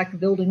are, in fact,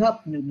 building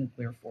up new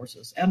nuclear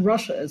forces. And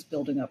Russia is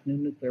building up new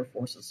nuclear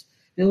forces,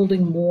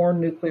 building more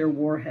nuclear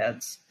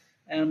warheads.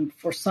 And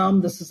for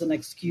some, this is an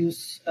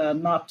excuse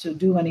not to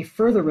do any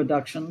further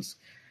reductions,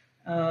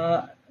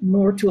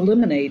 nor to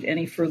eliminate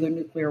any further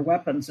nuclear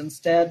weapons.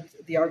 Instead,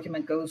 the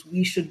argument goes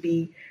we should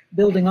be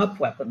building up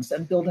weapons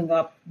and building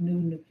up new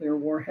nuclear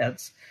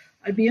warheads.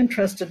 I'd be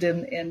interested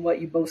in what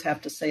you both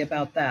have to say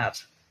about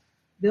that.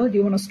 Bill, do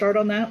you want to start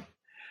on that?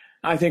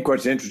 I think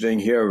what's interesting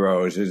here,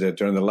 Rose, is that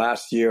during the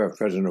last year of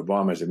President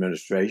Obama's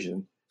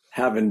administration,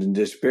 having in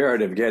despair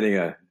of getting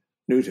a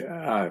new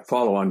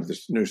follow-on to the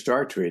New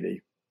START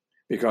treaty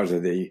because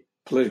of the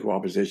political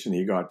opposition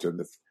he got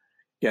to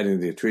getting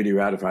the treaty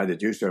ratified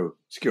that you so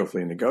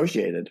skillfully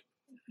negotiated,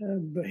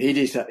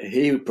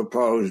 he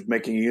proposed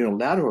making a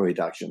unilateral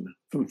reduction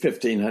from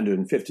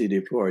 1,550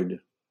 deployed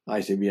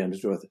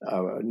ICBMs to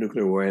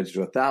nuclear warheads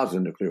to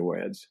 1,000 nuclear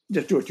warheads.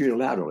 Just do it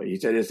unilaterally. He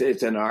said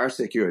it's in our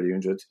security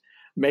interest.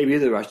 Maybe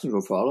the Russians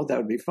will follow. That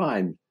would be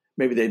fine.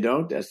 Maybe they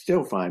don't. That's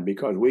still fine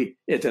because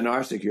it's in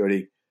our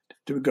security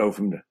to go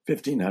from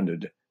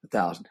 1,500 to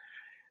 1,000.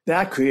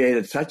 That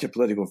created such a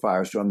political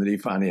firestorm that he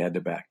finally had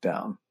to back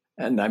down.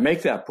 And I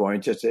make that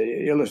point just to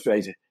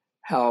illustrate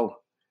how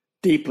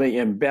deeply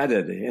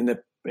embedded in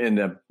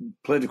the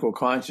political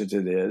conscience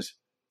it is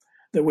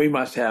that we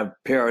must have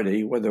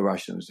parity with the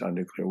Russians on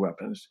nuclear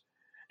weapons,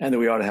 and that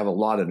we ought to have a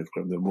lot of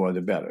nuclear, the more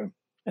the better.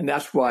 And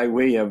that's why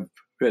we have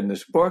written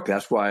this book.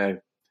 That's why,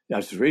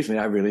 just recently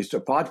I released a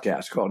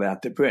podcast called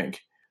At the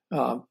Brink.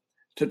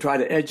 to try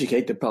to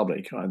educate the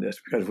public on this,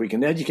 because if we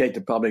can educate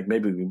the public,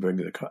 maybe we can bring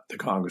the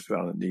Congress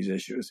around on these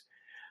issues.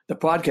 The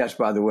podcast,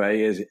 by the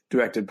way, is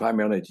directed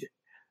primarily.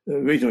 The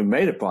reason we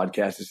made a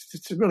podcast is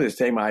it's really the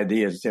same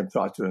ideas, the same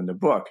thoughts in the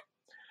book,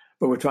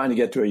 but we're trying to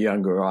get to a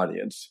younger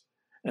audience.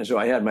 And so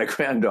I had my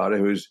granddaughter,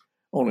 who's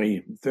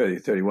only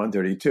 31,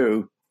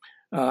 32,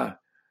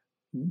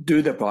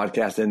 do the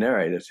podcast and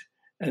narrate it.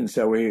 And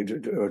so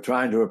we're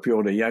trying to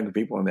appeal to younger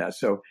people on that.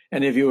 So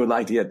any of you would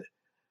like to get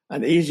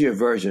an easier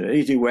version, an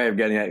easy way of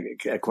getting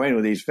acquainted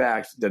with these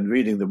facts than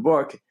reading the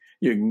book,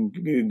 you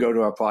can go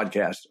to our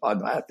podcast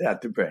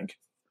at the Brink.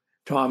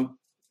 Tom?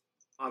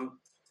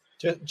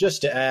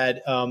 Just to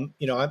add,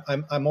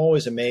 I'm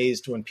always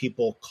amazed when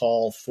people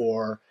call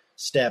for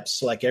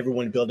steps like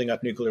everyone building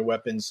up nuclear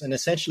weapons and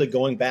essentially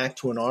going back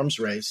to an arms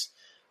race,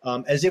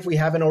 as if we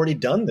haven't already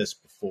done this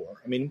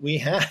before. I mean, we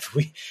have.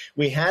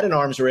 We had an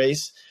arms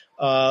race.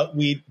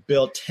 We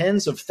built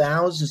tens of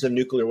thousands of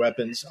nuclear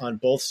weapons on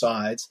both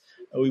sides.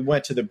 We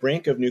went to the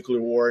brink of nuclear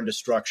war and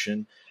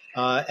destruction,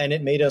 and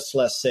it made us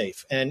less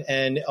safe.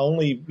 And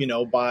only,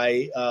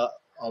 by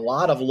a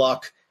lot of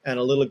luck and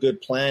a little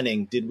good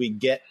planning did we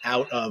get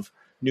out of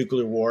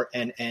nuclear war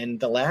and end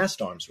the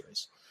last arms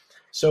race.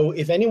 So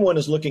if anyone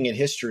is looking at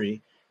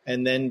history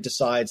and then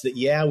decides that,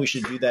 we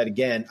should do that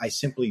again, I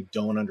simply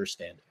don't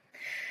understand it.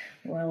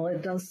 Well,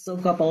 it does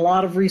soak up a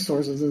lot of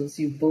resources, as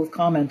you've both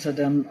commented,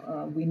 and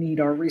we need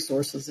our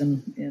resources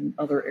in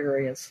other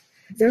areas.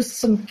 There's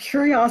some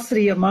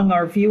curiosity among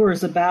our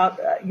viewers about,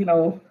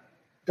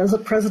 does a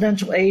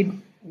presidential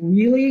aide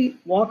really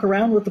walk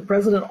around with the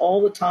president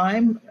all the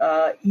time,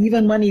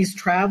 even when he's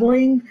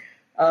traveling?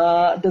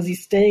 Does he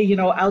stay,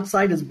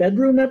 outside his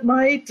bedroom at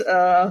night?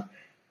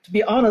 To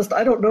be honest,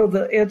 I don't know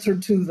the answer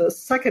to the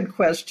second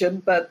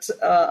question, but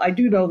I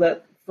do know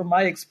that from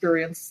my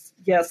experience,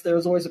 yes,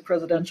 there's always a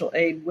presidential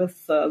aide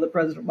with the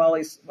president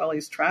while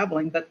he's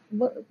traveling. But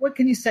what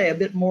can you say a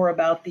bit more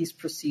about these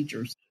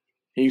procedures?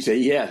 You say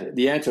yes.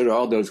 The answer to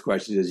all those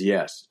questions is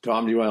yes.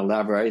 Tom, do you want to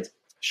elaborate?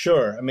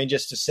 Sure. I mean,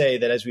 just to say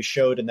that as we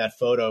showed in that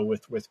photo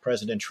with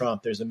President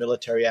Trump, there's a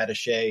military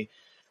attaché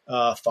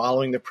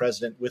following the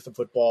president with the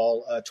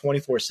football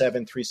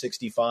 24/7,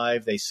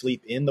 365. They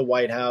sleep in the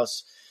White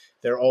House.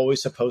 They're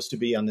always supposed to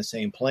be on the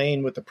same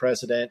plane with the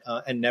president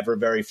and never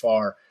very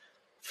far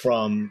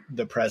from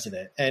the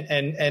president.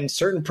 And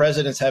certain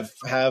presidents have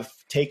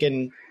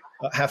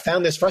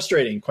found this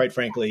frustrating, quite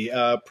frankly.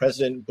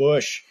 President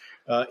Bush,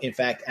 in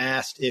fact,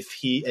 asked if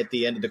he, at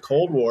the end of the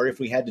Cold War, if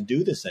we had to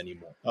do this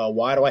anymore.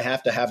 Why do I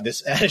have to have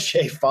this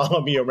attaché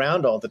follow me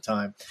around all the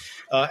time?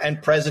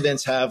 And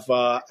presidents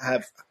are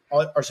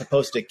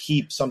supposed to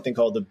keep something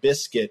called the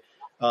biscuit,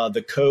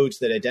 the codes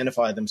that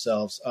identify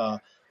themselves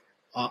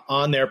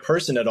on their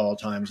person at all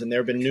times. And there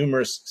have been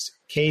numerous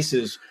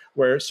cases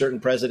where certain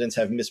presidents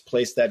have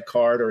misplaced that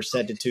card or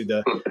sent it to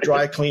the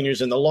dry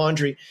cleaners in the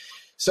laundry.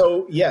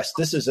 So yes,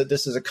 this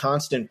is a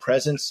constant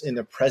presence in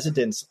the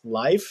president's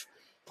life.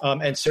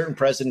 And certain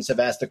presidents have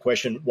asked the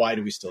question, why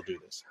do we still do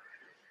this?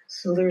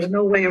 So there's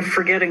no way of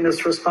forgetting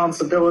this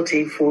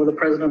responsibility for the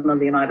president of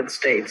the United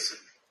States.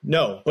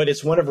 No, but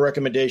it's one of the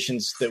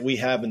recommendations that we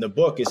have in the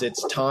book is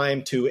it's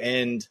time to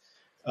end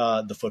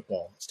the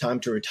football. It's time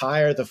to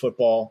retire the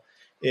football.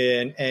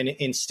 And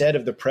instead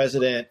of the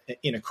president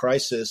in a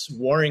crisis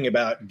worrying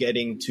about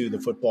getting to the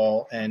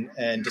football and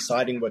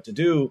deciding what to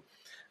do,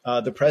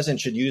 the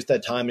president should use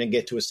that time and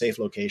get to a safe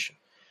location.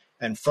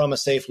 And from a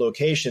safe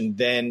location,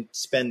 then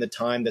spend the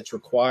time that's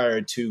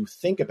required to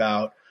think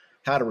about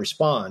how to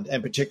respond.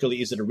 And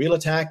particularly, is it a real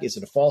attack? Is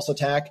it a false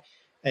attack?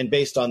 And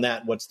based on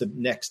that, what's the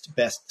next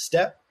best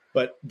step?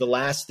 But the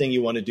last thing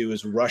you want to do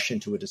is rush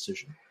into a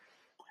decision.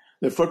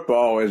 The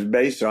football is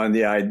based on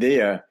the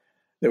idea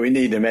that we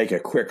need to make a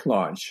quick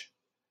launch.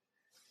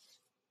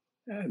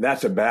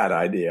 That's a bad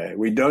idea.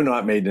 We do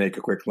not need to make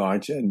a quick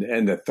launch.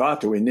 And the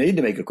thought that we need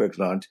to make a quick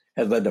launch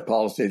has led to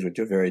policies which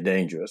are very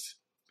dangerous.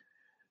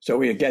 So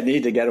we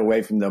need to get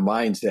away from the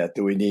mindset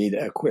that we need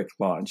a quick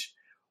launch.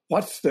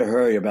 What's the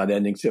hurry about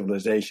ending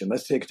civilization?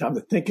 Let's take time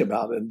to think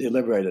about it and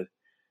deliberate it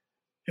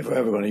if we're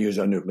ever going to use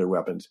our nuclear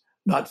weapons.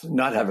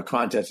 Not have a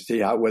contest to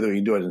see whether we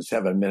can do it in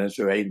 7 minutes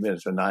or 8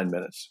 minutes or 9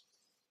 minutes.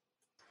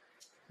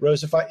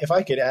 Rose, if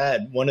I could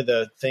add, one of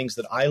the things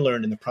that I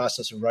learned in the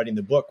process of writing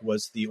the book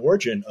was the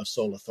origin of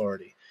sole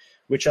authority,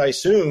 which I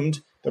assumed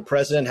the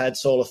president had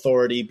sole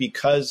authority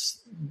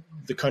because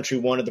the country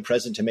wanted the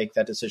president to make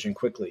that decision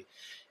quickly.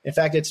 In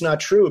fact, it's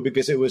not true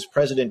because it was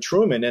President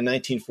Truman in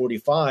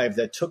 1945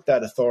 that took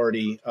that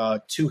authority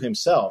to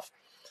himself.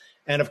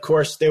 And of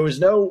course, there was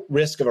no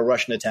risk of a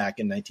Russian attack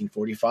in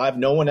 1945.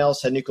 No one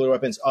else had nuclear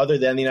weapons other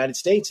than the United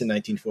States in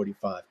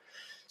 1945.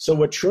 So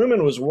what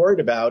Truman was worried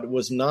about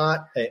was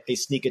not a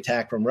sneak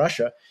attack from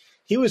Russia.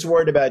 He was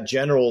worried about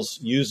generals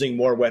using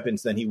more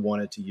weapons than he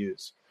wanted to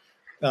use.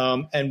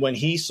 And when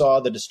he saw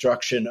the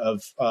destruction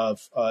of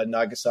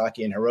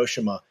Nagasaki and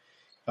Hiroshima,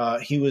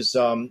 he was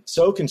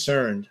so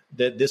concerned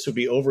that this would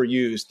be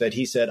overused that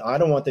he said, I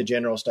don't want the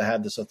generals to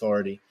have this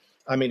authority.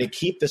 I mean, to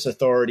keep this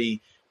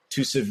authority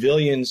to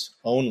civilians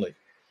only,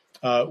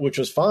 which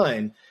was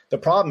fine. The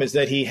problem is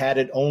that he had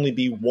it only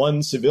be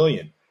one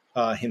civilian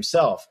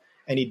himself,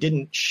 and he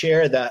didn't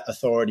share that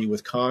authority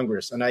with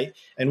Congress.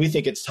 And we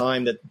think it's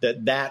time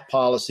that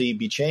policy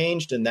be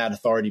changed and that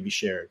authority be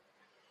shared.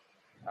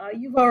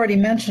 You've already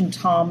mentioned,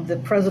 Tom, the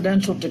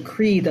presidential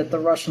decree that the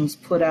Russians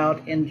put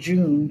out in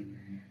June,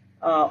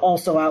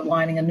 also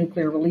outlining a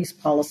nuclear release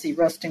policy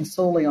resting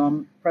solely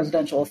on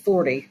presidential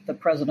authority, the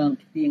president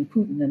being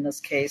Putin in this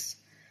case.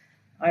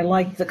 I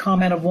liked the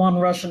comment of one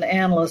Russian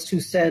analyst who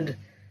said,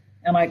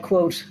 and I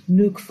quote,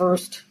 "nuke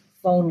first,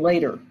 phone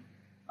later,"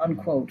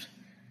 unquote.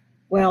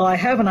 Well, I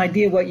have an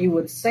idea what you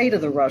would say to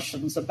the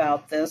Russians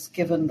about this,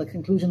 given the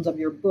conclusions of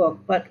your book,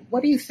 but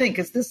what do you think?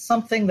 Is this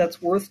something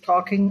that's worth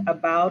talking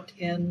about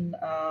in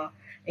a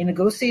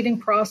negotiating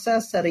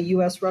process at a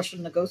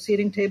U.S.-Russian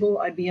negotiating table?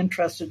 I'd be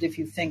interested if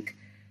you think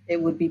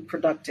it would be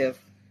productive.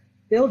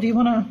 Bill, do you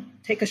want to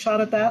take a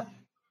shot at that?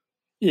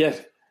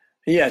 Yes,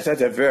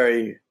 that's a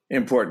very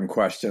important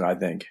question, I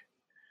think.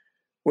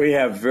 We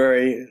have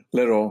very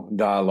little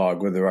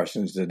dialogue with the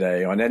Russians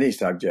today on any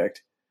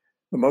subject.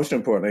 But most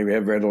importantly, we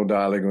have very little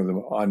dialogue with them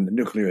on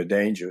nuclear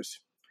dangers.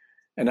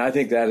 And I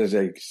think that is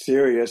a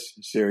serious,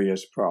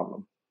 serious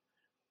problem.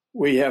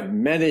 We have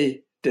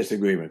many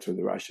disagreements with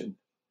the Russians.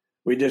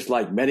 We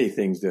dislike many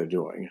things they're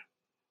doing.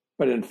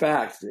 But in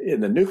fact, in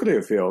the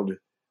nuclear field,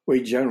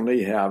 we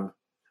generally have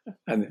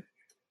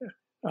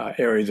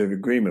areas of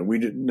agreement.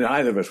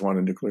 Neither of us want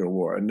a nuclear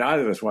war.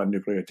 Neither of us want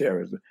nuclear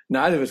terrorism.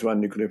 Neither of us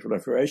want nuclear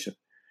proliferation.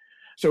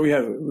 So we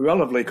have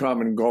relatively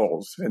common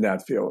goals in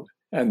that field.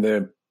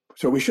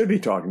 So we should be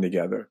talking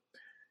together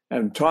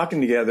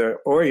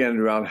oriented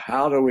around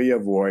how do we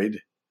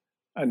avoid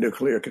a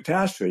nuclear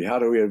catastrophe? How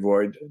do we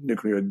avoid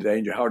nuclear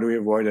danger? How do we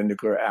avoid a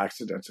nuclear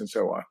accidents and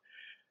so on?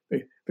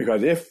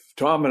 Because if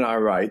Tom and I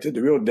are right,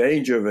 the real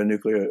danger of a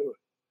nuclear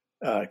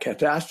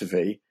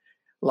catastrophe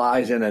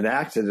lies in an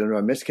accident or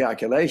a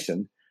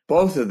miscalculation.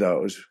 Both of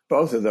those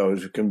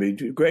can be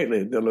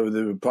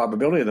the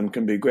probability of them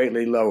can be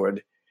greatly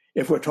lowered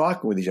if we're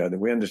talking with each other.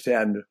 We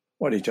understand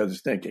what each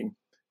other's thinking.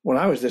 When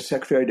I was the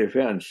Secretary of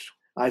Defense,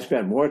 I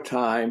spent more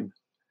time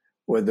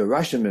with the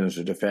Russian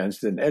Minister of Defense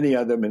than any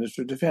other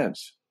Minister of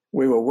Defense.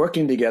 We were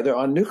working together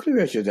on nuclear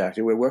issues,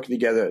 actually. We were working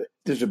together,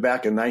 this was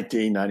back in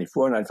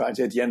 1994, 95,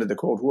 at the end of the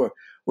Cold War.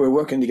 We were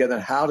working together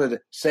on how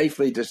to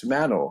safely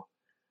dismantle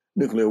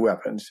nuclear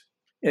weapons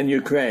in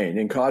Ukraine,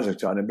 in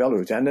Kazakhstan, in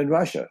Belarus, and in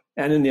Russia,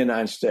 and in the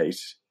United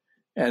States.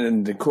 And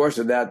in the course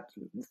of that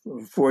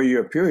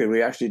 4-year period,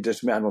 we actually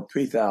dismantled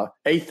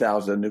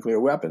 8,000 nuclear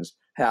weapons,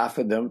 half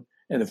of them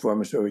in the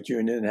former Soviet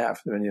Union and half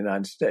of them in the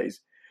United States.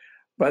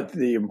 But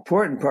the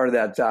important part of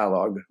that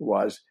dialogue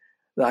was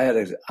that I had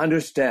an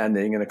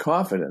understanding and a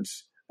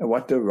confidence in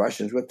what the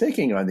Russians were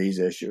thinking on these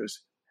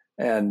issues.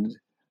 And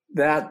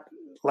that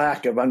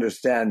lack of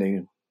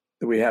understanding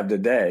that we have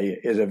today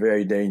is a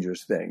very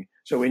dangerous thing.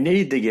 So we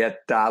need to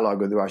get dialogue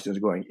with the Russians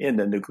going in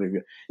the nuclear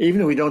field. Even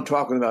if we don't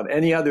talk about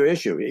any other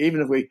issue, even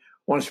if we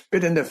want to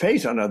spit in their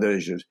face on other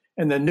issues,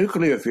 in the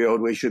nuclear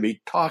field, we should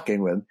be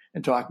talking with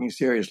and talking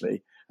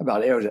seriously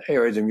about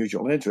areas of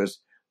mutual interest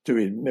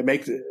to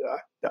make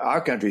our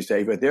country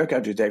safer, their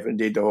country safer,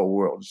 indeed the whole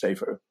world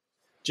safer.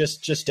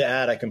 Just to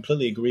add, I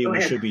completely agree.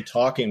 We should be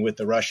talking with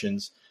the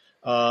Russians.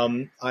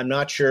 I'm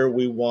not sure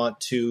we want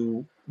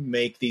to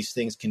make these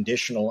things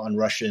conditional on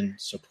Russian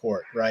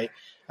support, right?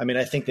 I mean,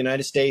 I think the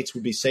United States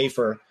would be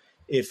safer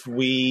if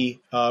we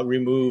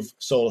remove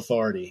sole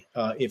authority,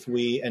 if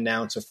we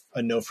announce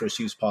a no first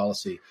use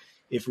policy,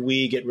 if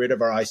we get rid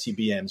of our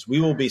ICBMs.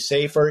 We will be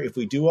safer if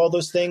we do all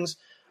those things,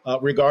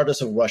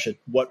 regardless of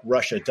what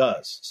Russia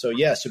does. So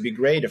yes, it'd be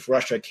great if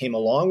Russia came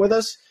along with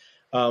us,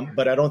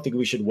 but I don't think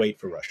we should wait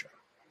for Russia.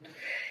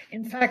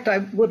 In fact, I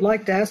would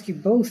like to ask you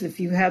both if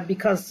you have,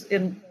 because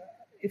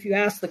if you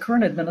ask the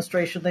current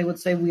administration, they would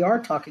say we are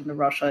talking to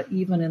Russia.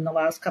 Even in the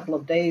last couple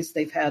of days,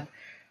 they've had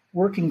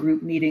working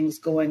group meetings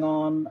going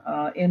on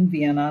in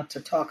Vienna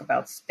to talk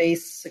about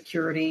space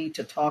security,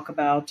 to talk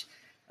about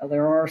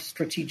there are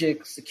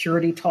strategic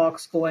security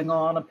talks going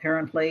on,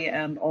 apparently,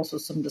 and also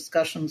some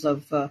discussions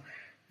of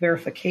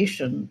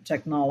verification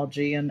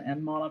technology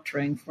and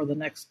monitoring for the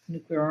next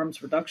nuclear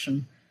arms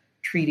reduction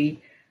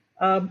treaty.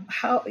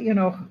 How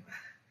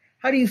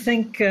do you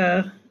think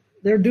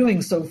they're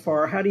doing so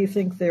far? How do you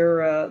think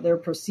they're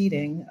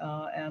proceeding?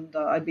 And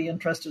I'd be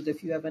interested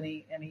if you have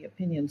any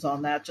opinions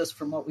on that, just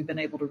from what we've been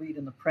able to read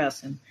in the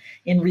press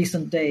in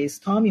recent days.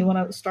 Tom, you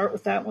want to start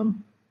with that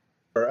one?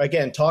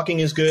 Again, talking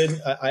is good.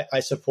 I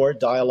support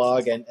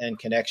dialogue and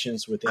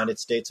connections with the United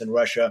States and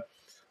Russia.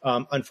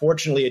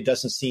 Unfortunately, it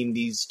doesn't seem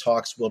these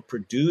talks will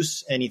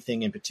produce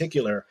anything in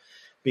particular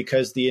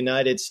because the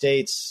United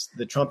States,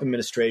 the Trump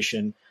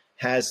administration,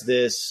 has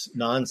this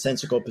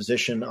nonsensical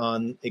position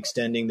on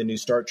extending the New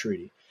START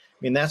treaty. I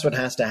mean, that's what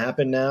has to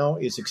happen now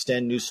is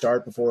extend New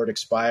START before it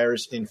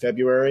expires in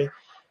February.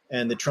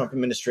 And the Trump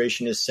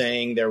administration is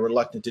saying they're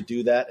reluctant to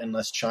do that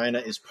unless China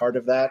is part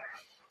of that.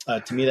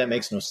 To me, that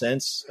makes no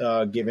sense,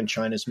 given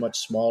China's much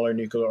smaller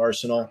nuclear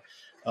arsenal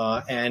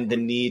and the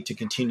need to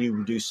continue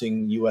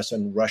reducing U.S.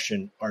 and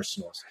Russian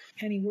arsenals.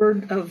 Any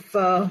word of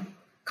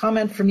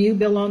comment from you,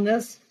 Bill, on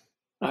this?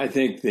 I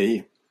think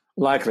the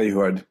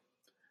likelihood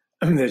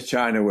that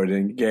China would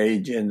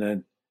engage in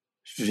the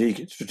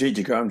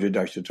strategic arms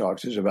reduction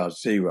talks is about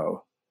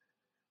zero.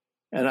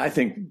 And I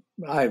think,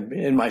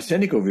 in my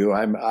cynical view,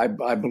 I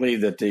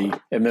believe that the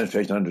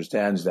administration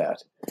understands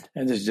that.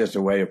 And this is just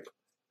a way of,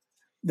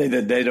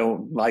 they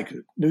don't like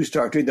New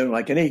START treaty, they don't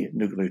like any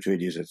nuclear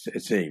treaties,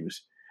 it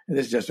seems. And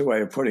this is just a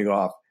way of putting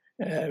off,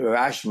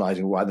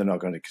 rationalizing why they're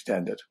not going to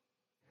extend it.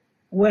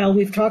 Well,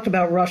 we've talked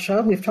about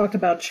Russia, we've talked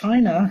about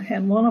China,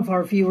 and one of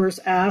our viewers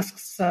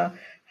asks,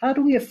 how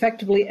do we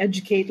effectively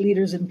educate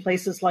leaders in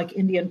places like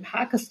India and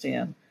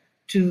Pakistan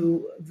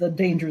to the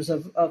dangers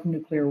of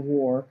nuclear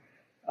war?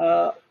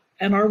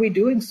 And are we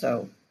doing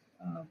so?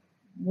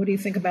 What do you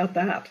think about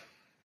that?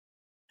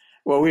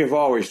 Well, we have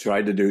always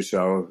tried to do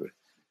so.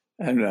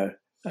 And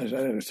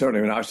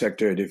certainly when I was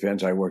Secretary of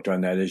Defense, I worked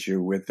on that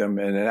issue with them.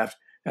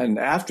 And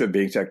after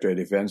being Secretary of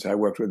Defense, I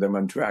worked with them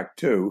on track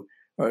 2,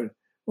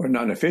 or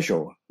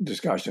non-official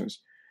discussions,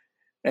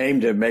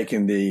 aimed at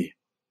making the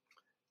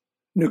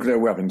nuclear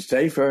weapons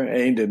safer,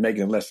 aimed at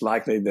making it less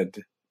likely that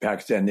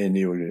Pakistan and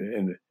India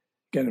would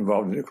get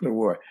involved in nuclear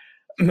war.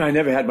 I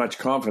never had much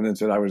confidence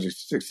that I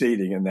was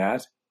succeeding in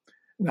that.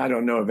 And I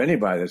don't know of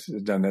anybody that's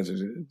done that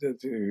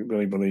that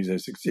really believes they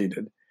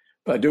succeeded.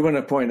 But I do want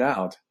to point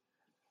out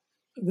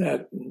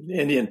that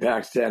India and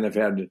Pakistan have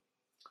had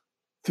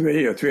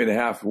 3 or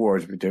 3.5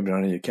 wars, depending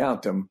on how you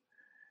count them,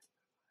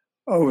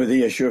 over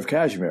the issue of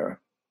Kashmir.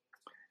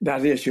 Now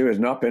the issue has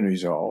not been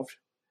resolved,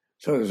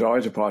 so there's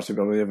always a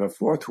possibility of a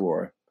 4th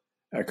war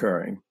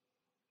occurring.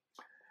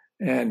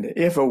 And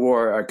if a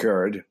war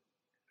occurred,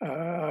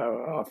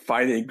 a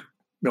fighting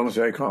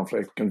military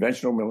conflict,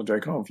 conventional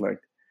military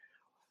conflict,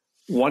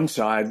 one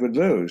side would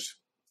lose,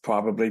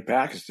 probably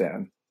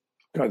Pakistan,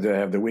 because they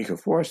have the weaker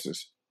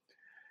forces.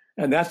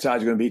 And that side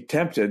is going to be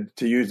tempted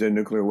to use their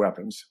nuclear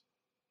weapons.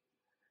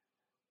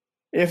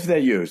 If they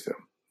use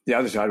them, the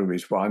other side would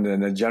respond,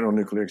 and a general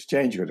nuclear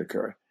exchange would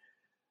occur.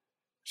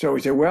 So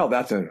we say, well,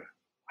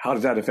 how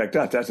does that affect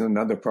us? That's in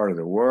another part of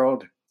the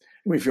world.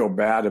 We feel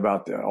bad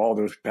about all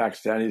those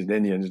Pakistanis and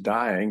Indians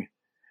dying,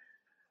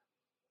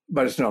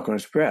 but it's not going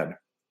to spread.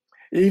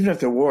 Even if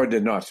the war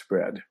did not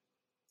spread,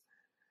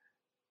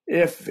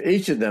 if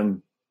each of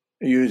them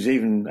use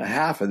even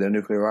half of their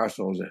nuclear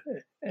arsenals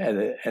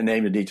and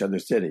aim at each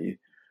other's city,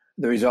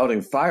 the resulting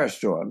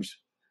firestorms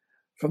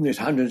from these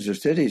hundreds of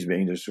cities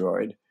being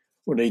destroyed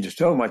would lead to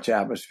so much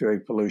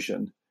atmospheric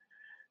pollution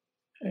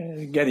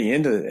getting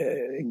into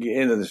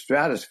the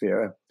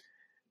stratosphere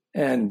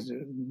and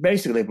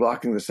basically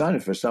blocking the sun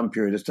for some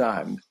period of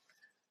time.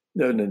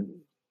 There's a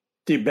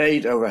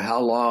debate over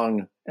how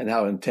long and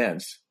how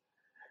intense.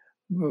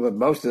 But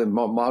most of the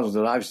models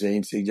that I've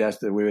seen suggest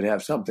that we would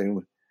have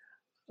something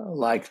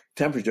like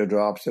temperature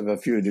drops of a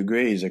few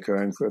degrees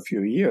occurring for a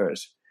few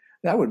years.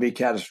 That would be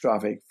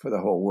catastrophic for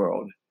the whole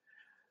world.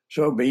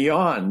 So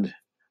beyond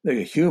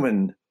the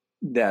human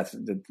death,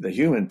 the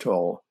human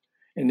toll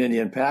in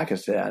India and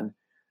Pakistan,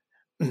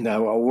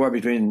 now a war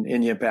between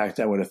India and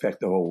Pakistan would affect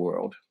the whole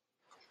world.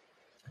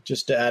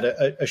 Just to add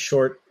a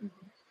short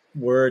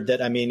word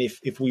that, I mean,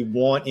 if we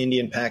want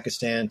India and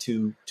Pakistan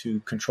to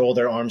control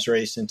their arms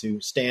race and to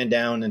stand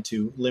down and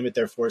to limit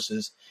their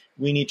forces,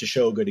 we need to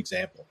show a good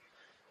example.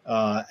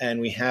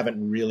 And we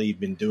haven't really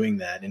been doing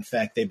that. In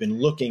fact, they've been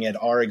looking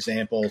at our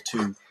example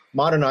to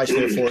modernize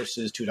their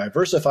forces, to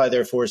diversify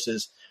their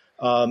forces.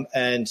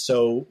 And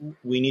so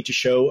we need to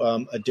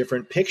show a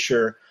different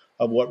picture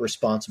of what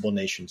responsible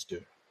nations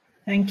do.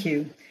 Thank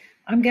you.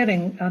 I'm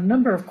getting a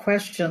number of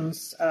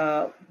questions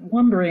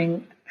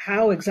wondering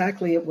how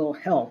exactly it will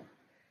help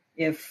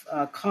if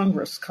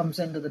Congress comes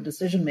into the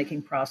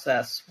decision-making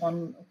process.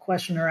 One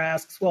questioner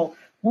asks, well,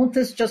 won't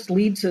this just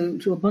lead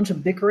to a bunch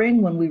of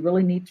bickering when we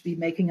really need to be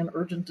making an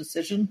urgent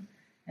decision?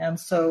 And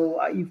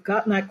so you've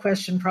gotten that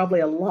question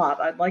probably a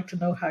lot. I'd like to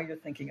know how you're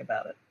thinking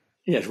about it.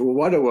 Yes, well,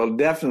 what it will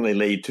definitely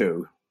lead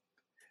to,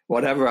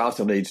 whatever else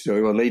it leads to,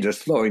 it will lead to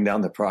slowing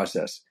down the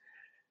process.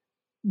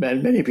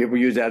 And many people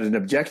use that as an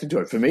objection to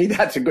it. For me,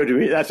 that's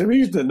a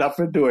reason enough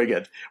for doing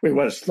it. We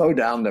want to slow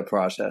down the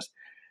process.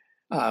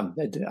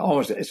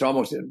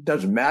 It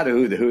doesn't matter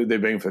who they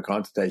bring for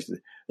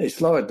consultation. They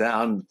slow it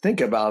down,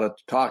 think about it,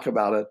 talk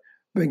about it,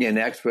 bring in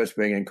experts,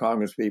 bring in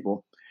Congress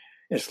people.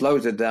 It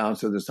slows it down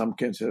so there's some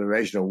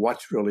consideration of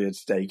what's really at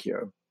stake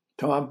here.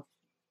 Tom?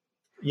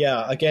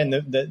 Yeah, again,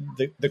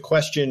 the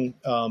question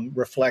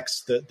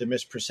reflects the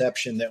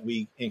misperception that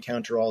we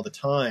encounter all the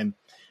time,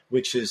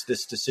 which is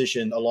this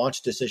decision, a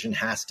launch decision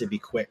has to be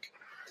quick.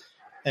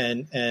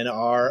 And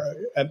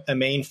a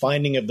main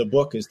finding of the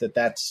book is that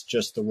that's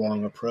just the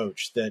wrong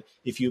approach, that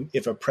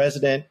if a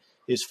president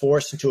is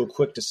forced into a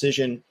quick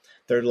decision,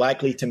 they're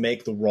likely to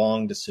make the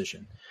wrong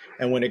decision.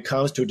 And when it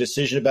comes to a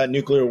decision about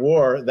nuclear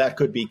war, that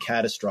could be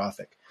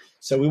catastrophic.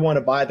 So we want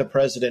to buy the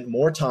president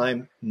more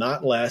time,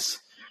 not less,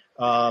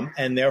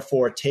 and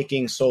therefore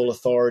taking sole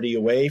authority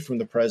away from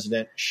the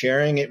president,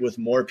 sharing it with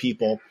more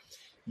people.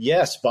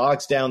 Yes,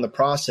 bogs down the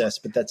process,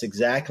 but that's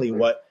exactly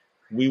what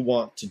we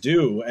want to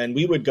do. And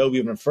we would go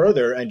even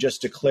further and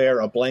just declare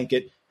a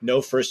blanket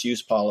no first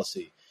use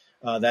policy.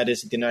 That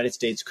is, the United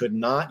States could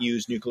not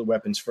use nuclear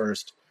weapons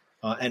first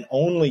and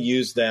only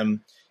use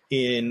them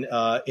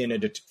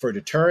for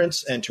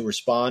deterrence and to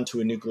respond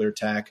to a nuclear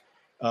attack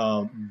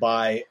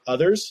by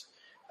others.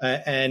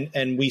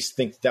 And we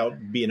think that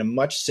would be in a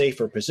much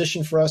safer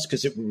position for us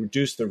because it would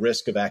reduce the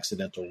risk of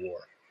accidental war.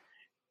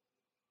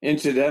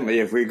 Incidentally,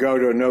 if we go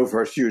to a no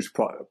first use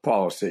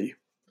policy,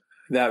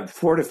 that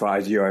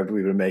fortifies the argument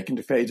we've been making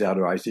to phase out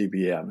our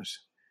ICBMs,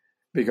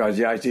 because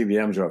the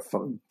ICBMs are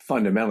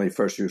fundamentally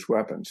first use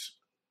weapons.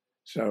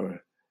 So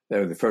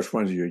they're the first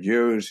ones you'd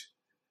use.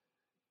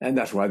 And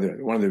that's why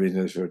one of the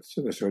reasons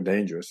they're so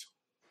dangerous.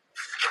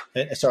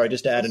 Sorry,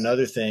 just to add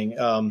another thing.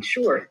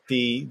 Sure.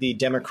 The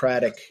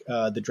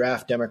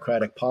draft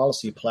Democratic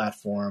policy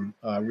platform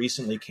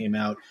recently came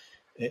out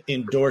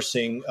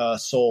endorsing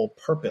sole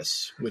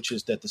purpose, which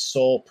is that the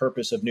sole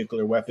purpose of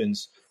nuclear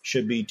weapons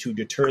should be to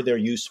deter their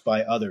use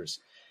by others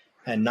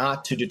and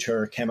not to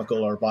deter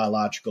chemical or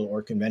biological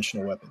or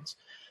conventional weapons.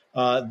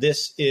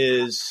 This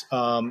is,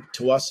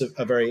 to us,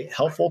 a very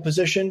helpful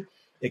position.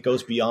 It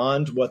goes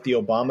beyond what the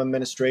Obama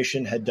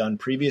administration had done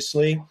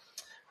previously.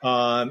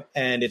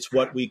 And it's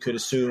what we could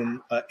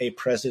assume a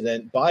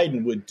President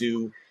Biden would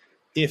do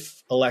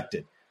if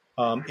elected.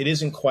 It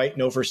isn't quite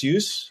no first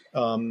use.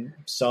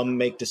 Some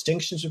make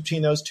distinctions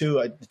between those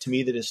two. To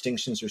me, the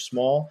distinctions are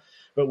small,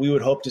 but we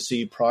would hope to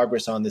see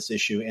progress on this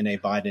issue in a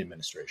Biden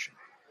administration.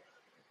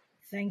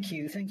 Thank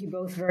you. Thank you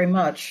both very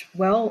much.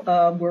 Well,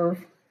 we're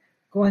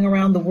going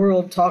around the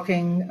world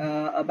talking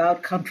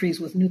about countries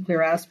with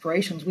nuclear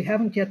aspirations. We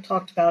haven't yet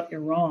talked about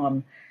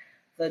Iran.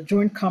 The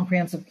Joint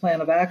Comprehensive Plan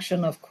of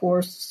Action, of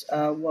course,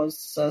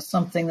 was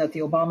something that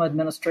the Obama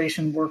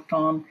administration worked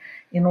on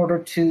in order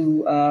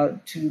to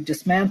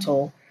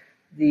dismantle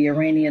the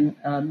Iranian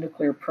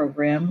nuclear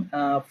program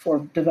for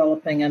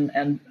developing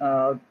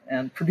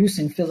and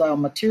producing fissile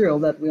material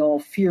that we all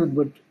feared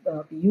would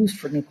be used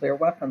for nuclear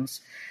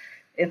weapons.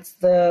 It's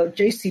the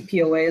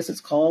JCPOA, as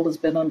it's called, has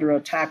been under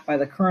attack by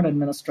the current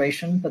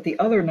administration, but the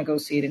other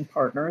negotiating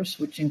partners,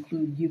 which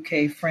include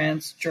UK,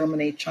 France,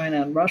 Germany,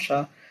 China, and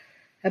Russia,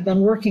 have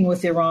been working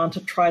with Iran to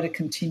try to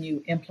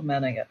continue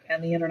implementing it.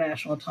 And the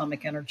International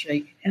Atomic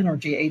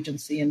Energy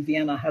Agency in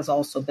Vienna has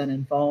also been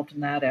involved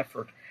in that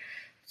effort.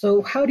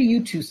 So how do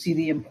you two see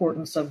the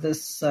importance of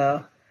this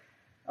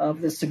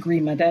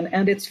agreement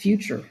and its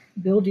future?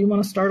 Bill, do you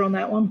want to start on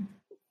that one?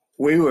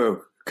 We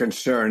were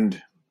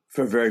concerned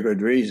for very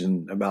good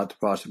reason about the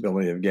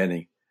possibility of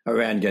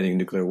Iran getting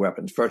nuclear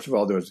weapons. First of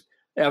all, there was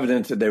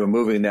evidence that they were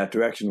moving in that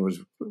direction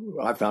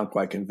I found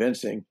quite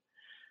convincing.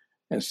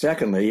 And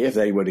secondly, if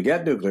they were to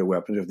get nuclear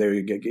weapons, if they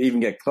would even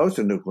get close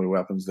to nuclear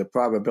weapons, the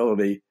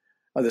probability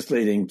of this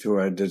leading to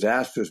a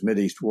disastrous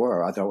Mideast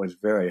war, I thought, was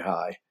very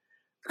high,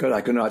 because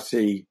I could not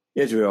see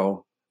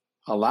Israel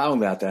allowing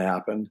that to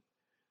happen.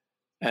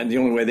 And the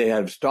only way they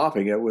had of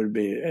stopping it would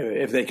be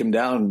if they came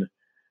down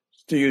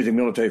to using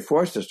military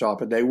force to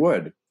stop it, they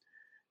would.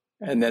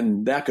 And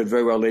then that could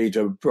very well lead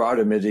to a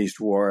broader Mideast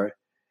war.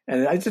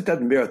 And it just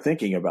doesn't bear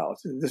thinking about.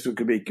 This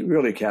could be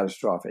really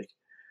catastrophic.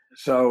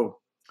 So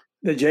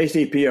the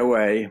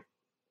JCPOA,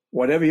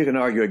 whatever you can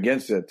argue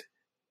against it,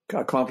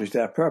 accomplished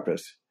that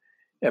purpose.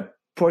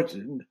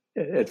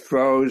 It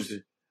froze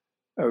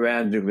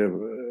Iran's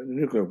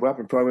nuclear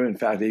weapon program. In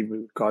fact,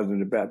 even caused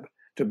them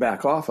to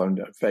back off on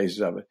phases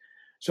of it.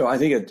 So I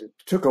think it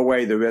took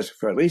away the risk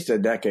for at least a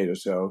decade or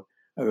so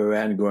of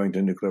Iran going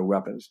to nuclear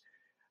weapons.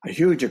 A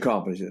huge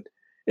accomplishment.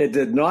 It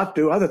did not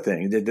do other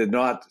things. It did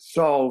not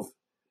solve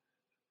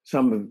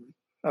some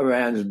of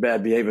Iran's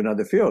bad behavior in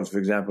other fields, for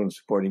example, in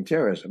supporting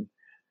terrorism.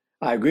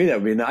 I agree that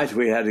would be nice if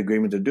we had an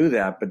agreement to do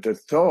that, but to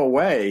throw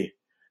away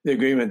the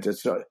agreement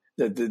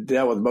that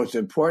dealt with the most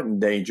important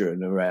danger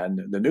in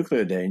Iran, the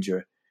nuclear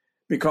danger,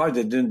 because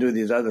it didn't do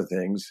these other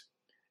things,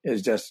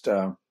 is just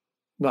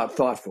not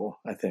thoughtful,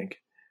 I think.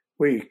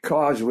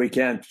 Because we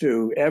can't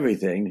do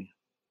everything,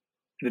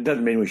 it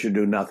doesn't mean we should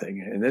do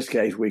nothing. In this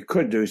case, we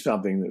could do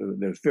something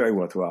that's very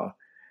worthwhile,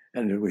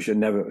 and we should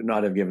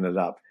not have given it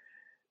up.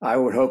 I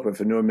would hope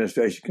if a new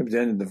administration comes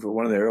in,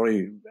 one of the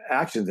early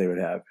actions they would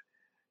have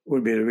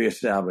would be to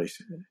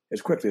reestablish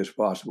as quickly as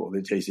possible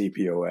the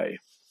JCPOA.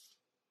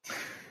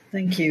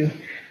 Thank you.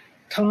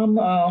 Tom,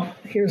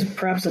 here's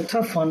perhaps a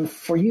tough one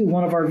for you.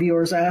 One of our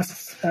viewers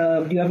asks,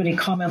 do you have any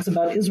comments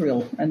about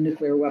Israel and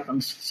nuclear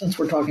weapons, since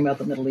we're talking about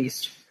the Middle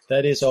East?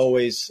 That is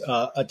always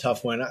a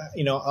tough one.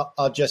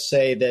 I'll just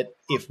say that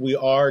if we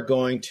are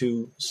going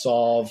to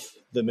solve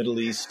the Middle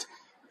East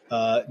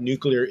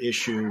nuclear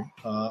issue,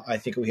 I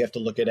think we have to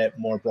look at it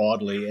more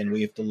broadly, and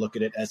we have to look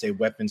at it as a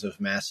weapons of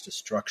mass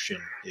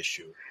destruction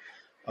issue.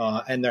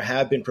 And there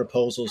have been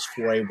proposals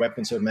for a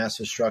weapons of mass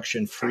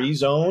destruction free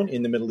zone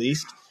in the Middle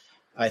East.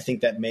 I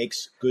think that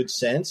makes good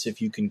sense if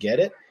you can get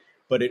it,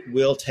 but it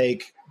will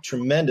take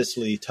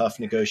tremendously tough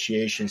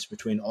negotiations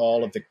between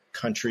all of the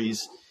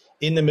countries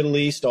in the Middle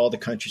East, all the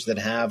countries that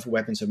have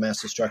weapons of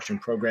mass destruction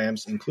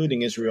programs,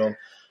 including Israel,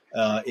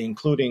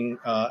 including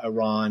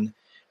Iran.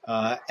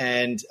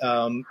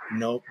 That'll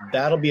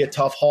be a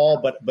tough haul,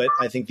 but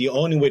I think the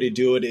only way to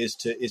do it is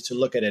to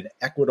look at an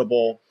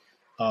equitable,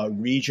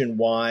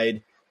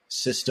 region-wide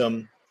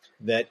system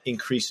that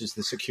increases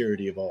the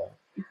security of all.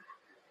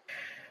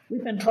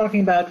 We've been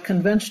talking about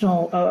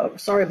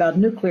about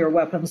nuclear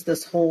weapons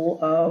this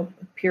whole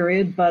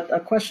period, but a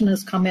question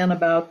has come in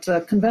about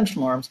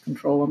conventional arms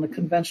control on the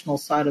conventional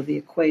side of the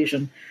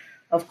equation.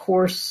 Of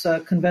course,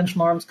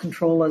 conventional arms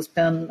control has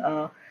been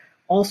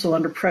also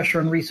under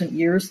pressure in recent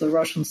years. The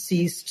Russians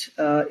ceased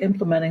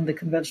implementing the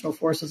conventional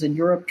forces in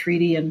Europe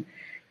treaty in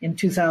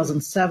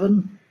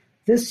 2007.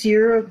 This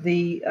year,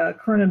 the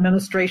current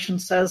administration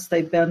says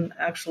they've been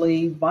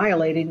actually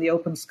violating the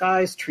Open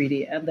Skies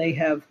Treaty, and they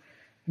have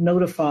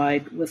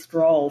notified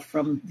withdrawal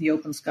from the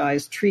Open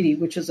Skies Treaty,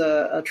 which is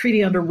a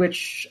treaty under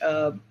which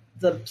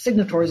the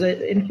signatories,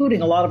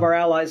 including a lot of our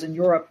allies in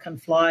Europe, can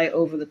fly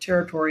over the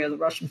territory of the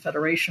Russian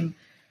Federation.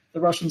 The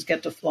Russians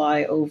get to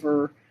fly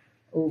over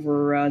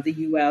the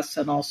U.S.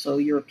 and also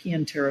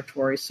European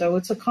territory. So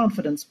it's a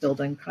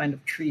confidence-building kind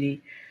of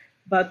treaty.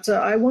 But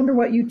I wonder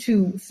what you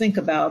two think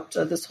about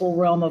this whole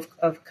realm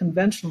of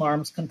conventional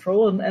arms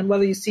control and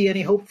whether you see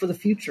any hope for the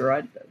future.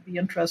 I'd be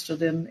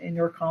interested in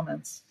your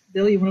comments.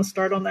 Bill, you want to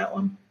start on that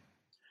one?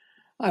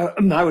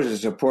 I was a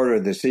supporter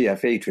of the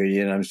CFE treaty,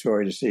 and I'm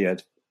sorry to see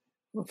it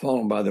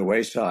fallen by the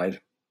wayside.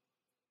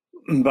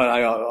 But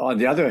on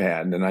the other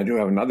hand, and I do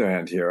have another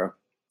hand here,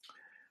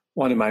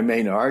 one of my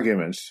main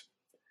arguments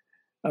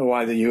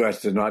why the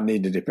U.S. does not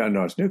need to depend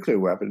on its nuclear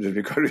weapons is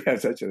because we have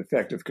such an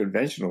effective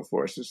conventional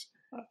forces.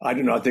 I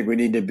do not think we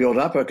need to build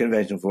up a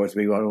conventional force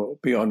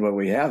beyond what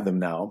we have them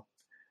now.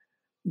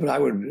 But I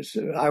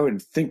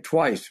would think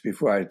twice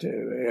before I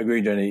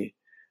agree to any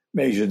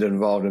measure that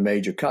involved a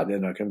major cut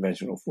in our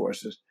conventional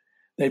forces.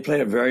 They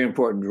play a very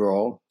important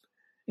role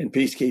in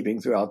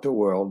peacekeeping throughout the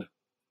world,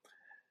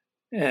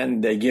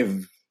 and they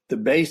give the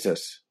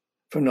basis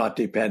for not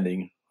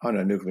depending on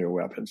our nuclear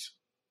weapons.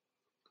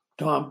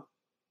 Tom?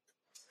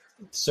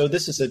 So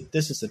this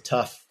is a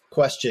tough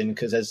question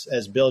because,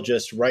 as Bill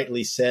just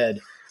rightly said,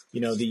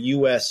 the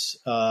U.S.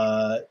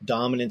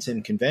 Dominance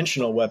in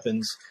conventional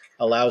weapons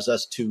allows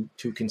us to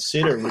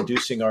consider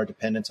reducing our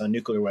dependence on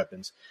nuclear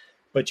weapons.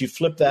 But you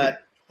flip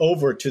that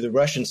over to the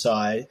Russian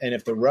side, and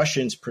if the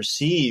Russians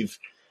perceive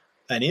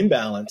an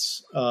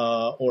imbalance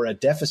or a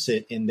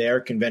deficit in their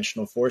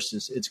conventional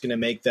forces, it's going to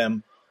make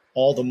them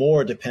all the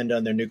more depend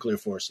on their nuclear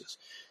forces.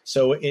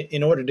 So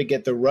in order to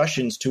get the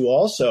Russians to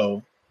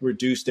also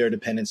reduce their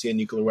dependency on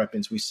nuclear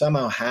weapons, we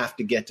somehow have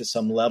to get to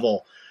some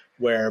level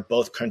where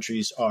both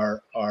countries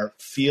are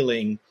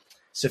feeling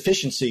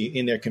sufficiency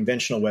in their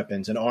conventional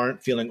weapons and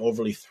aren't feeling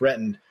overly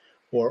threatened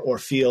or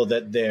feel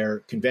that their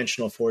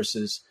conventional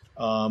forces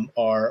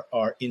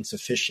are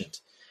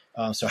insufficient.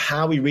 So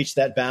how we reach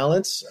that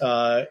balance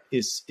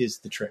is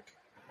the trick.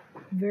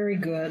 Very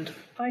good.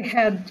 I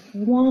had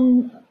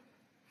one,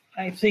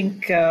 I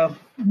think,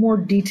 more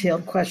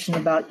detailed question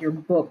about your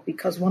book,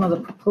 because one of the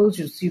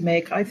proposals you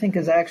make, I think,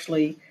 is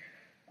actually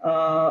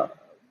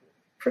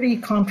pretty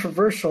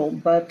controversial,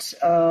 but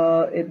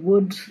it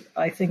would,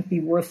 I think, be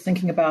worth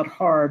thinking about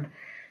hard.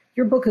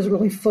 Your book is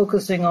really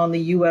focusing on the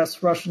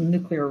U.S.-Russian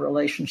nuclear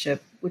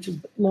relationship, which has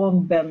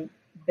long been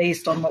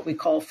based on what we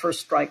call first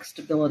strike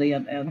stability.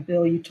 And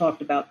Bill, you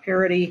talked about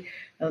parity,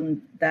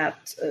 and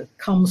that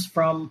comes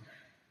from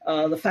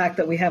the fact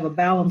that we have a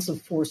balance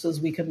of forces.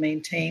 We can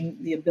maintain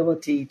the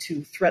ability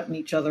to threaten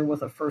each other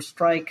with a first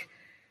strike.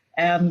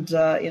 And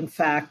in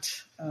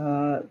fact,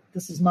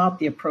 this is not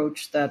the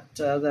approach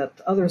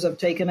that others have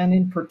taken, and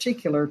in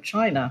particular,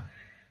 China.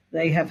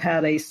 They have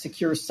had a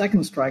secure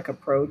second strike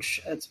approach.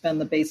 It's been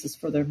the basis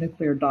for their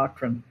nuclear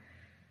doctrine.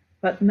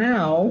 But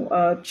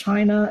now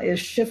China is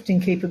shifting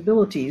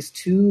capabilities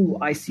to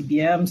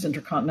ICBMs,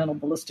 intercontinental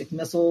ballistic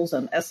missiles,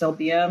 and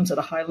SLBMs at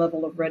a high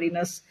level of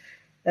readiness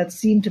that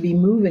seem to be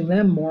moving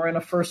them more in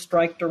a first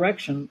strike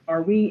direction.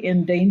 Are we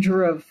in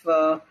danger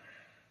of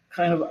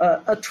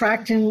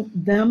attracting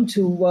them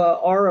to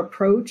our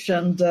approach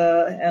and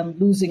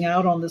losing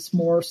out on this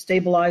more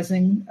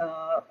stabilizing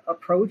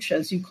approach,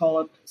 as you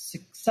call it,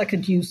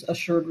 second use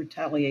assured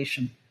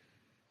retaliation?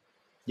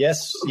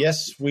 Yes,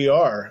 we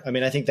are. I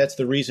mean, I think that's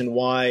the reason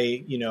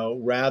why,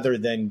 rather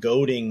than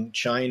goading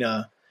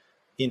China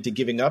into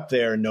giving up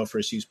their no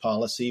first use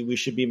policy, we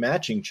should be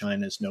matching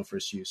China's no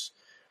first use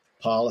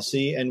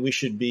policy, and we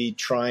should be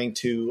trying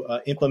to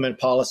implement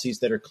policies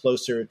that are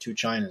closer to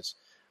China's.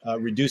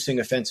 Reducing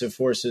offensive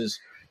forces,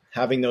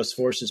 having those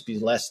forces be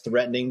less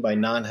threatening by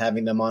not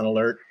having them on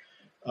alert,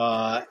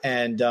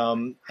 and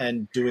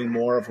doing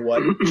more of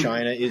what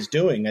China is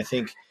doing. I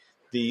think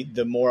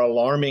the more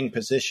alarming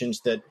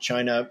positions that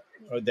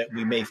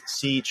we may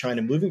see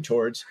China moving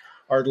towards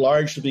are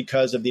largely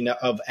because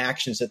of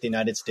actions that the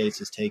United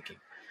States is taking,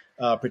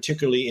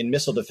 particularly in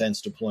missile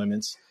defense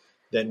deployments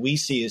that we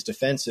see as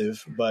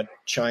defensive, but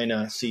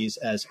China sees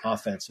as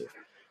offensive.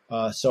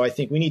 So I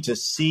think we need to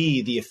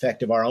see the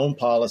effect of our own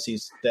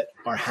policies that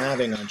are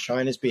having on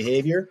China's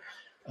behavior,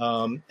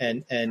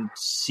 and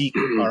seek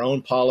our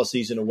own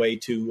policies in a way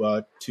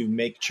to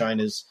make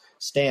China's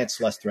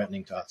stance less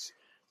threatening to us.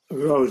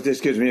 Rose,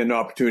 this gives me an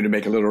opportunity to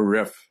make a little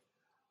riff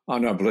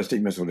on our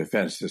ballistic missile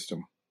defense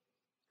system.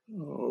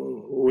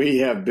 We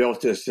have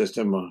built this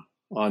system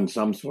on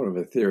some sort of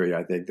a theory,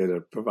 I think, that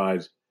it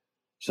provides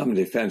some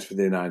defense for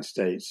the United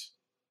States.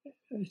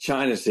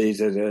 China sees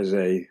it as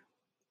a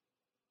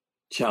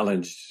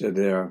challenge to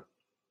their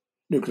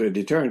nuclear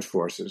deterrence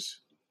forces.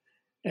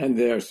 And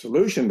their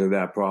solution to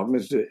that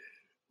problem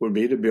would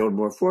be to build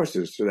more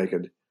forces so they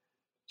could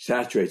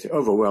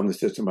overwhelm the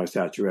system by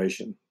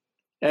saturation.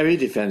 Every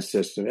defense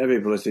system, every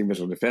ballistic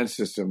missile defense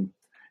system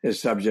is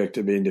subject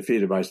to being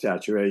defeated by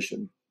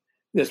saturation.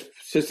 This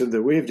system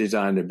that we've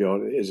designed to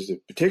build is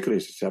particularly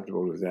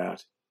susceptible to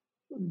that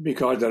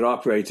because it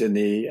operates in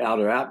the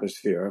outer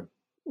atmosphere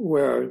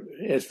where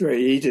it's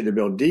very easy to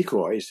build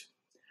decoys.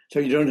 So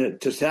you don't have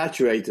to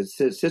saturate the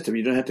system.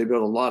 You don't have to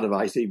build a lot of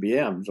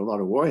ICBMs, a lot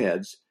of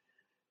warheads.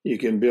 You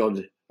can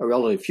build a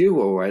relatively few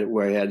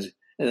warheads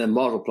and then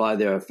multiply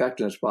their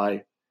effectiveness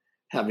by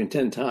having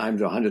 10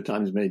 times or 100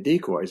 times as many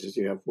decoys as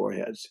you have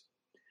warheads.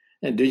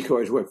 And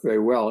decoys work very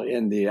well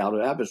in the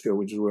outer atmosphere,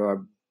 which is where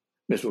our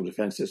missile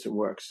defense system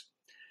works.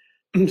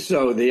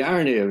 So the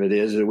irony of it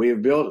is that we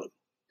have built,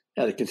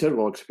 at a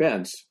considerable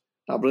expense,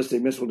 a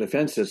ballistic missile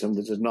defense system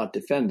that does not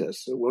defend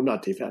us, it will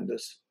not defend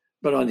us.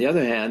 But on the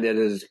other hand, it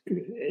has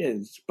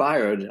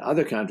inspired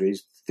other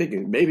countries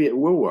thinking maybe it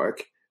will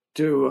work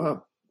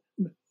to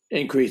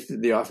increase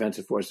the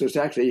offensive force. So it's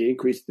actually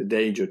increased the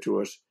danger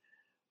to us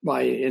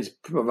by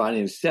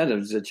providing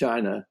incentives to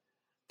China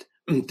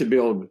to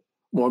build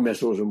more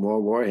missiles and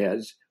more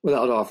warheads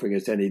without offering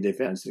us any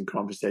defense in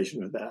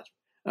compensation for that.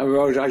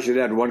 Rose, I should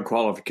add one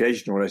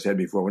qualification to what I said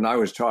before. When I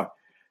was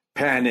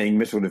panning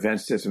missile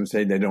defense systems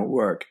saying they don't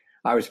work,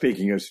 I was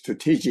speaking of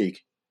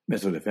strategic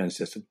missile defense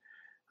system.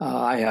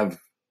 I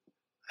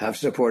have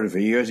supported for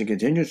years and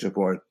continue to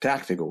support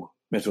tactical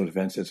missile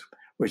defense systems,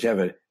 which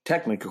have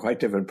technically quite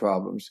different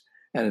problems.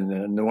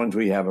 And the ones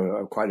we have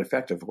are quite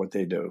effective for what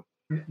they do.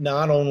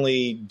 Not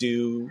only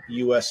do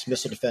U.S.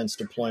 missile defense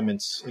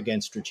deployments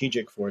against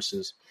strategic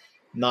forces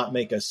not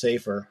make us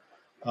safer,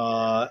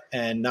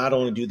 and not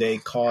only do they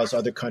cause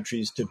other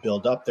countries to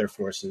build up their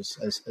forces,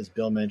 as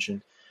Bill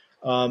mentioned,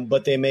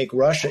 but they make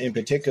Russia in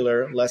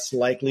particular less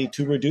likely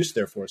to reduce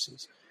their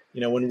forces. You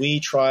know, when we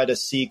try to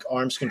seek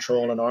arms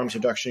control and arms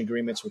reduction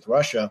agreements with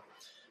Russia,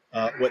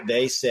 what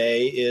they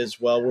say is,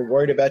 well, we're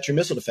worried about your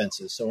missile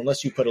defenses. So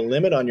unless you put a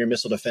limit on your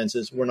missile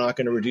defenses, we're not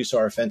going to reduce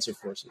our offensive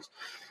forces.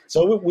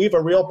 So we have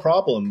a real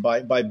problem.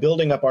 By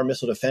building up our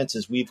missile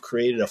defenses, we've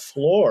created a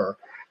floor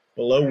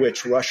below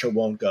which Russia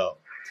won't go.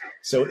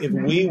 So if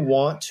we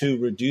want to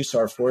reduce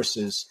our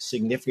forces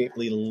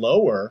significantly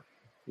lower,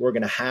 we're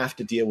going to have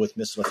to deal with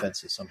missile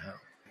defenses somehow.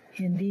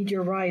 Indeed,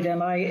 you're right.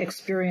 And I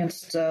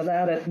experienced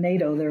that at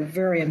NATO. They're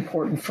very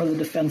important for the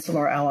defense of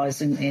our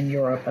allies in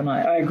Europe. And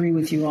I agree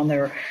with you on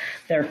their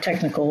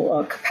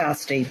technical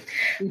capacity.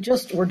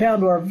 We're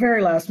down to our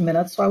very last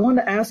minute. So I want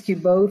to ask you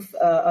both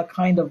a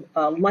kind of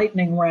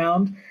lightning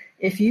round.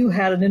 If you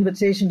had an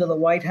invitation to the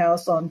White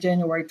House on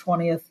January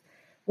 20th,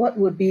 what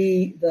would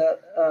be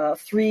the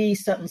 3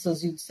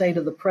 sentences you'd say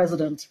to the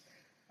president,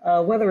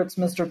 whether it's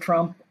Mr.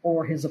 Trump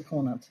or his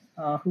opponent,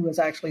 who was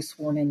actually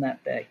sworn in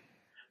that day?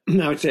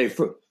 I would say,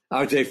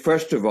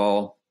 first of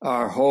all,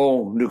 our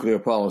whole nuclear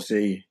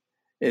policy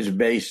is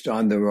based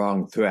on the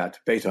wrong threat,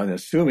 based on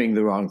assuming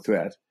the wrong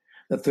threat.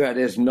 The threat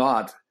is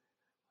not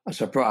a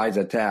surprise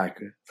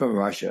attack from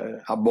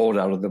Russia, a bolt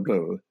out of the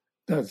blue.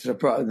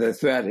 The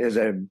threat is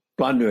a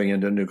blundering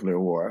into nuclear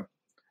war.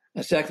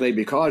 And secondly,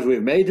 because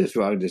we've made this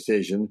wrong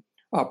decision,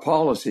 our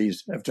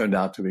policies have turned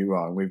out to be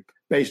wrong. We've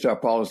based our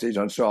policies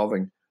on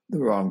solving the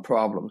wrong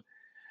problem.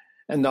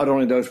 And not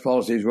only those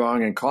policies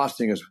wrong and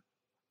costing us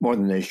more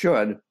than they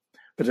should,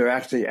 but they're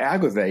actually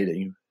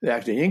they're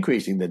actually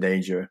increasing the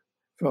danger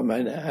from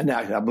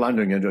a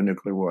blundering into a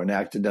nuclear war, an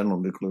accidental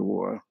nuclear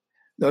war.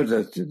 Those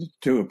are the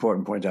 2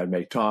 important points I'd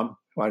make. Tom,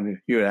 why don't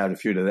you add a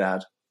few to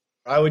that?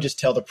 I would just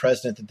tell the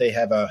president that they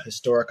have a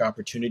historic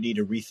opportunity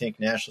to rethink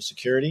national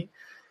security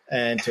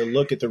and to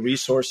look at the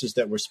resources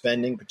that we're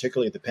spending,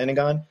 particularly at the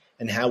Pentagon,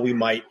 and how we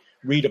might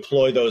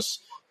redeploy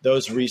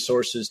those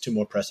resources to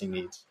more pressing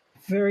needs.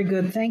 Very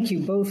good. Thank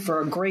you both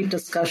for a great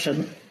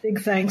discussion.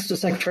 Big thanks to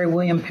Secretary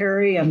William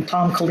Perry and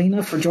Tom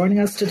Kalina for joining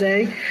us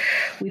today.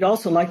 We'd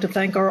also like to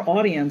thank our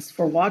audience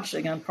for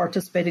watching and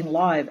participating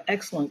live.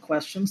 Excellent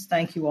questions.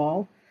 Thank you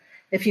all.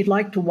 If you'd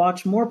like to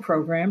watch more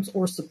programs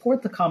or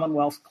support the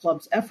Commonwealth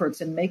Club's efforts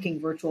in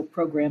making virtual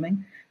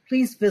programming,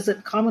 please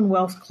visit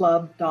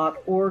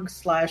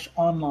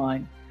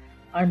commonwealthclub.org/online.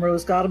 I'm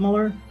Rose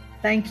Gottemuller.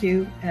 Thank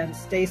you, and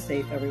stay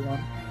safe,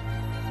 everyone.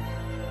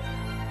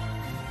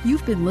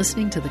 You've been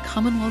listening to the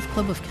Commonwealth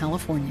Club of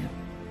California.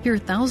 Hear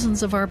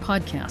thousands of our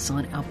podcasts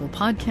on Apple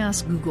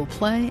Podcasts, Google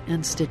Play,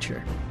 and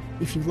Stitcher.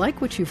 If you like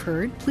what you've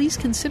heard, please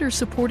consider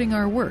supporting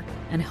our work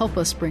and help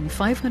us bring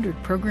 500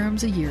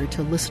 programs a year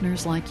to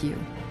listeners like you.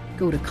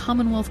 Go to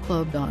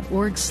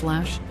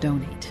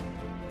commonwealthclub.org/donate.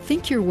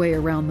 Think your way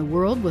around the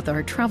world with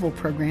our travel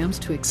programs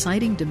to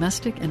exciting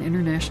domestic and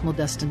international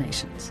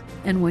destinations.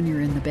 And when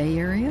you're in the Bay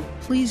Area,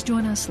 please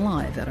join us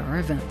live at our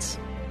events.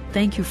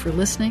 Thank you for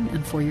listening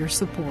and for your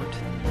support.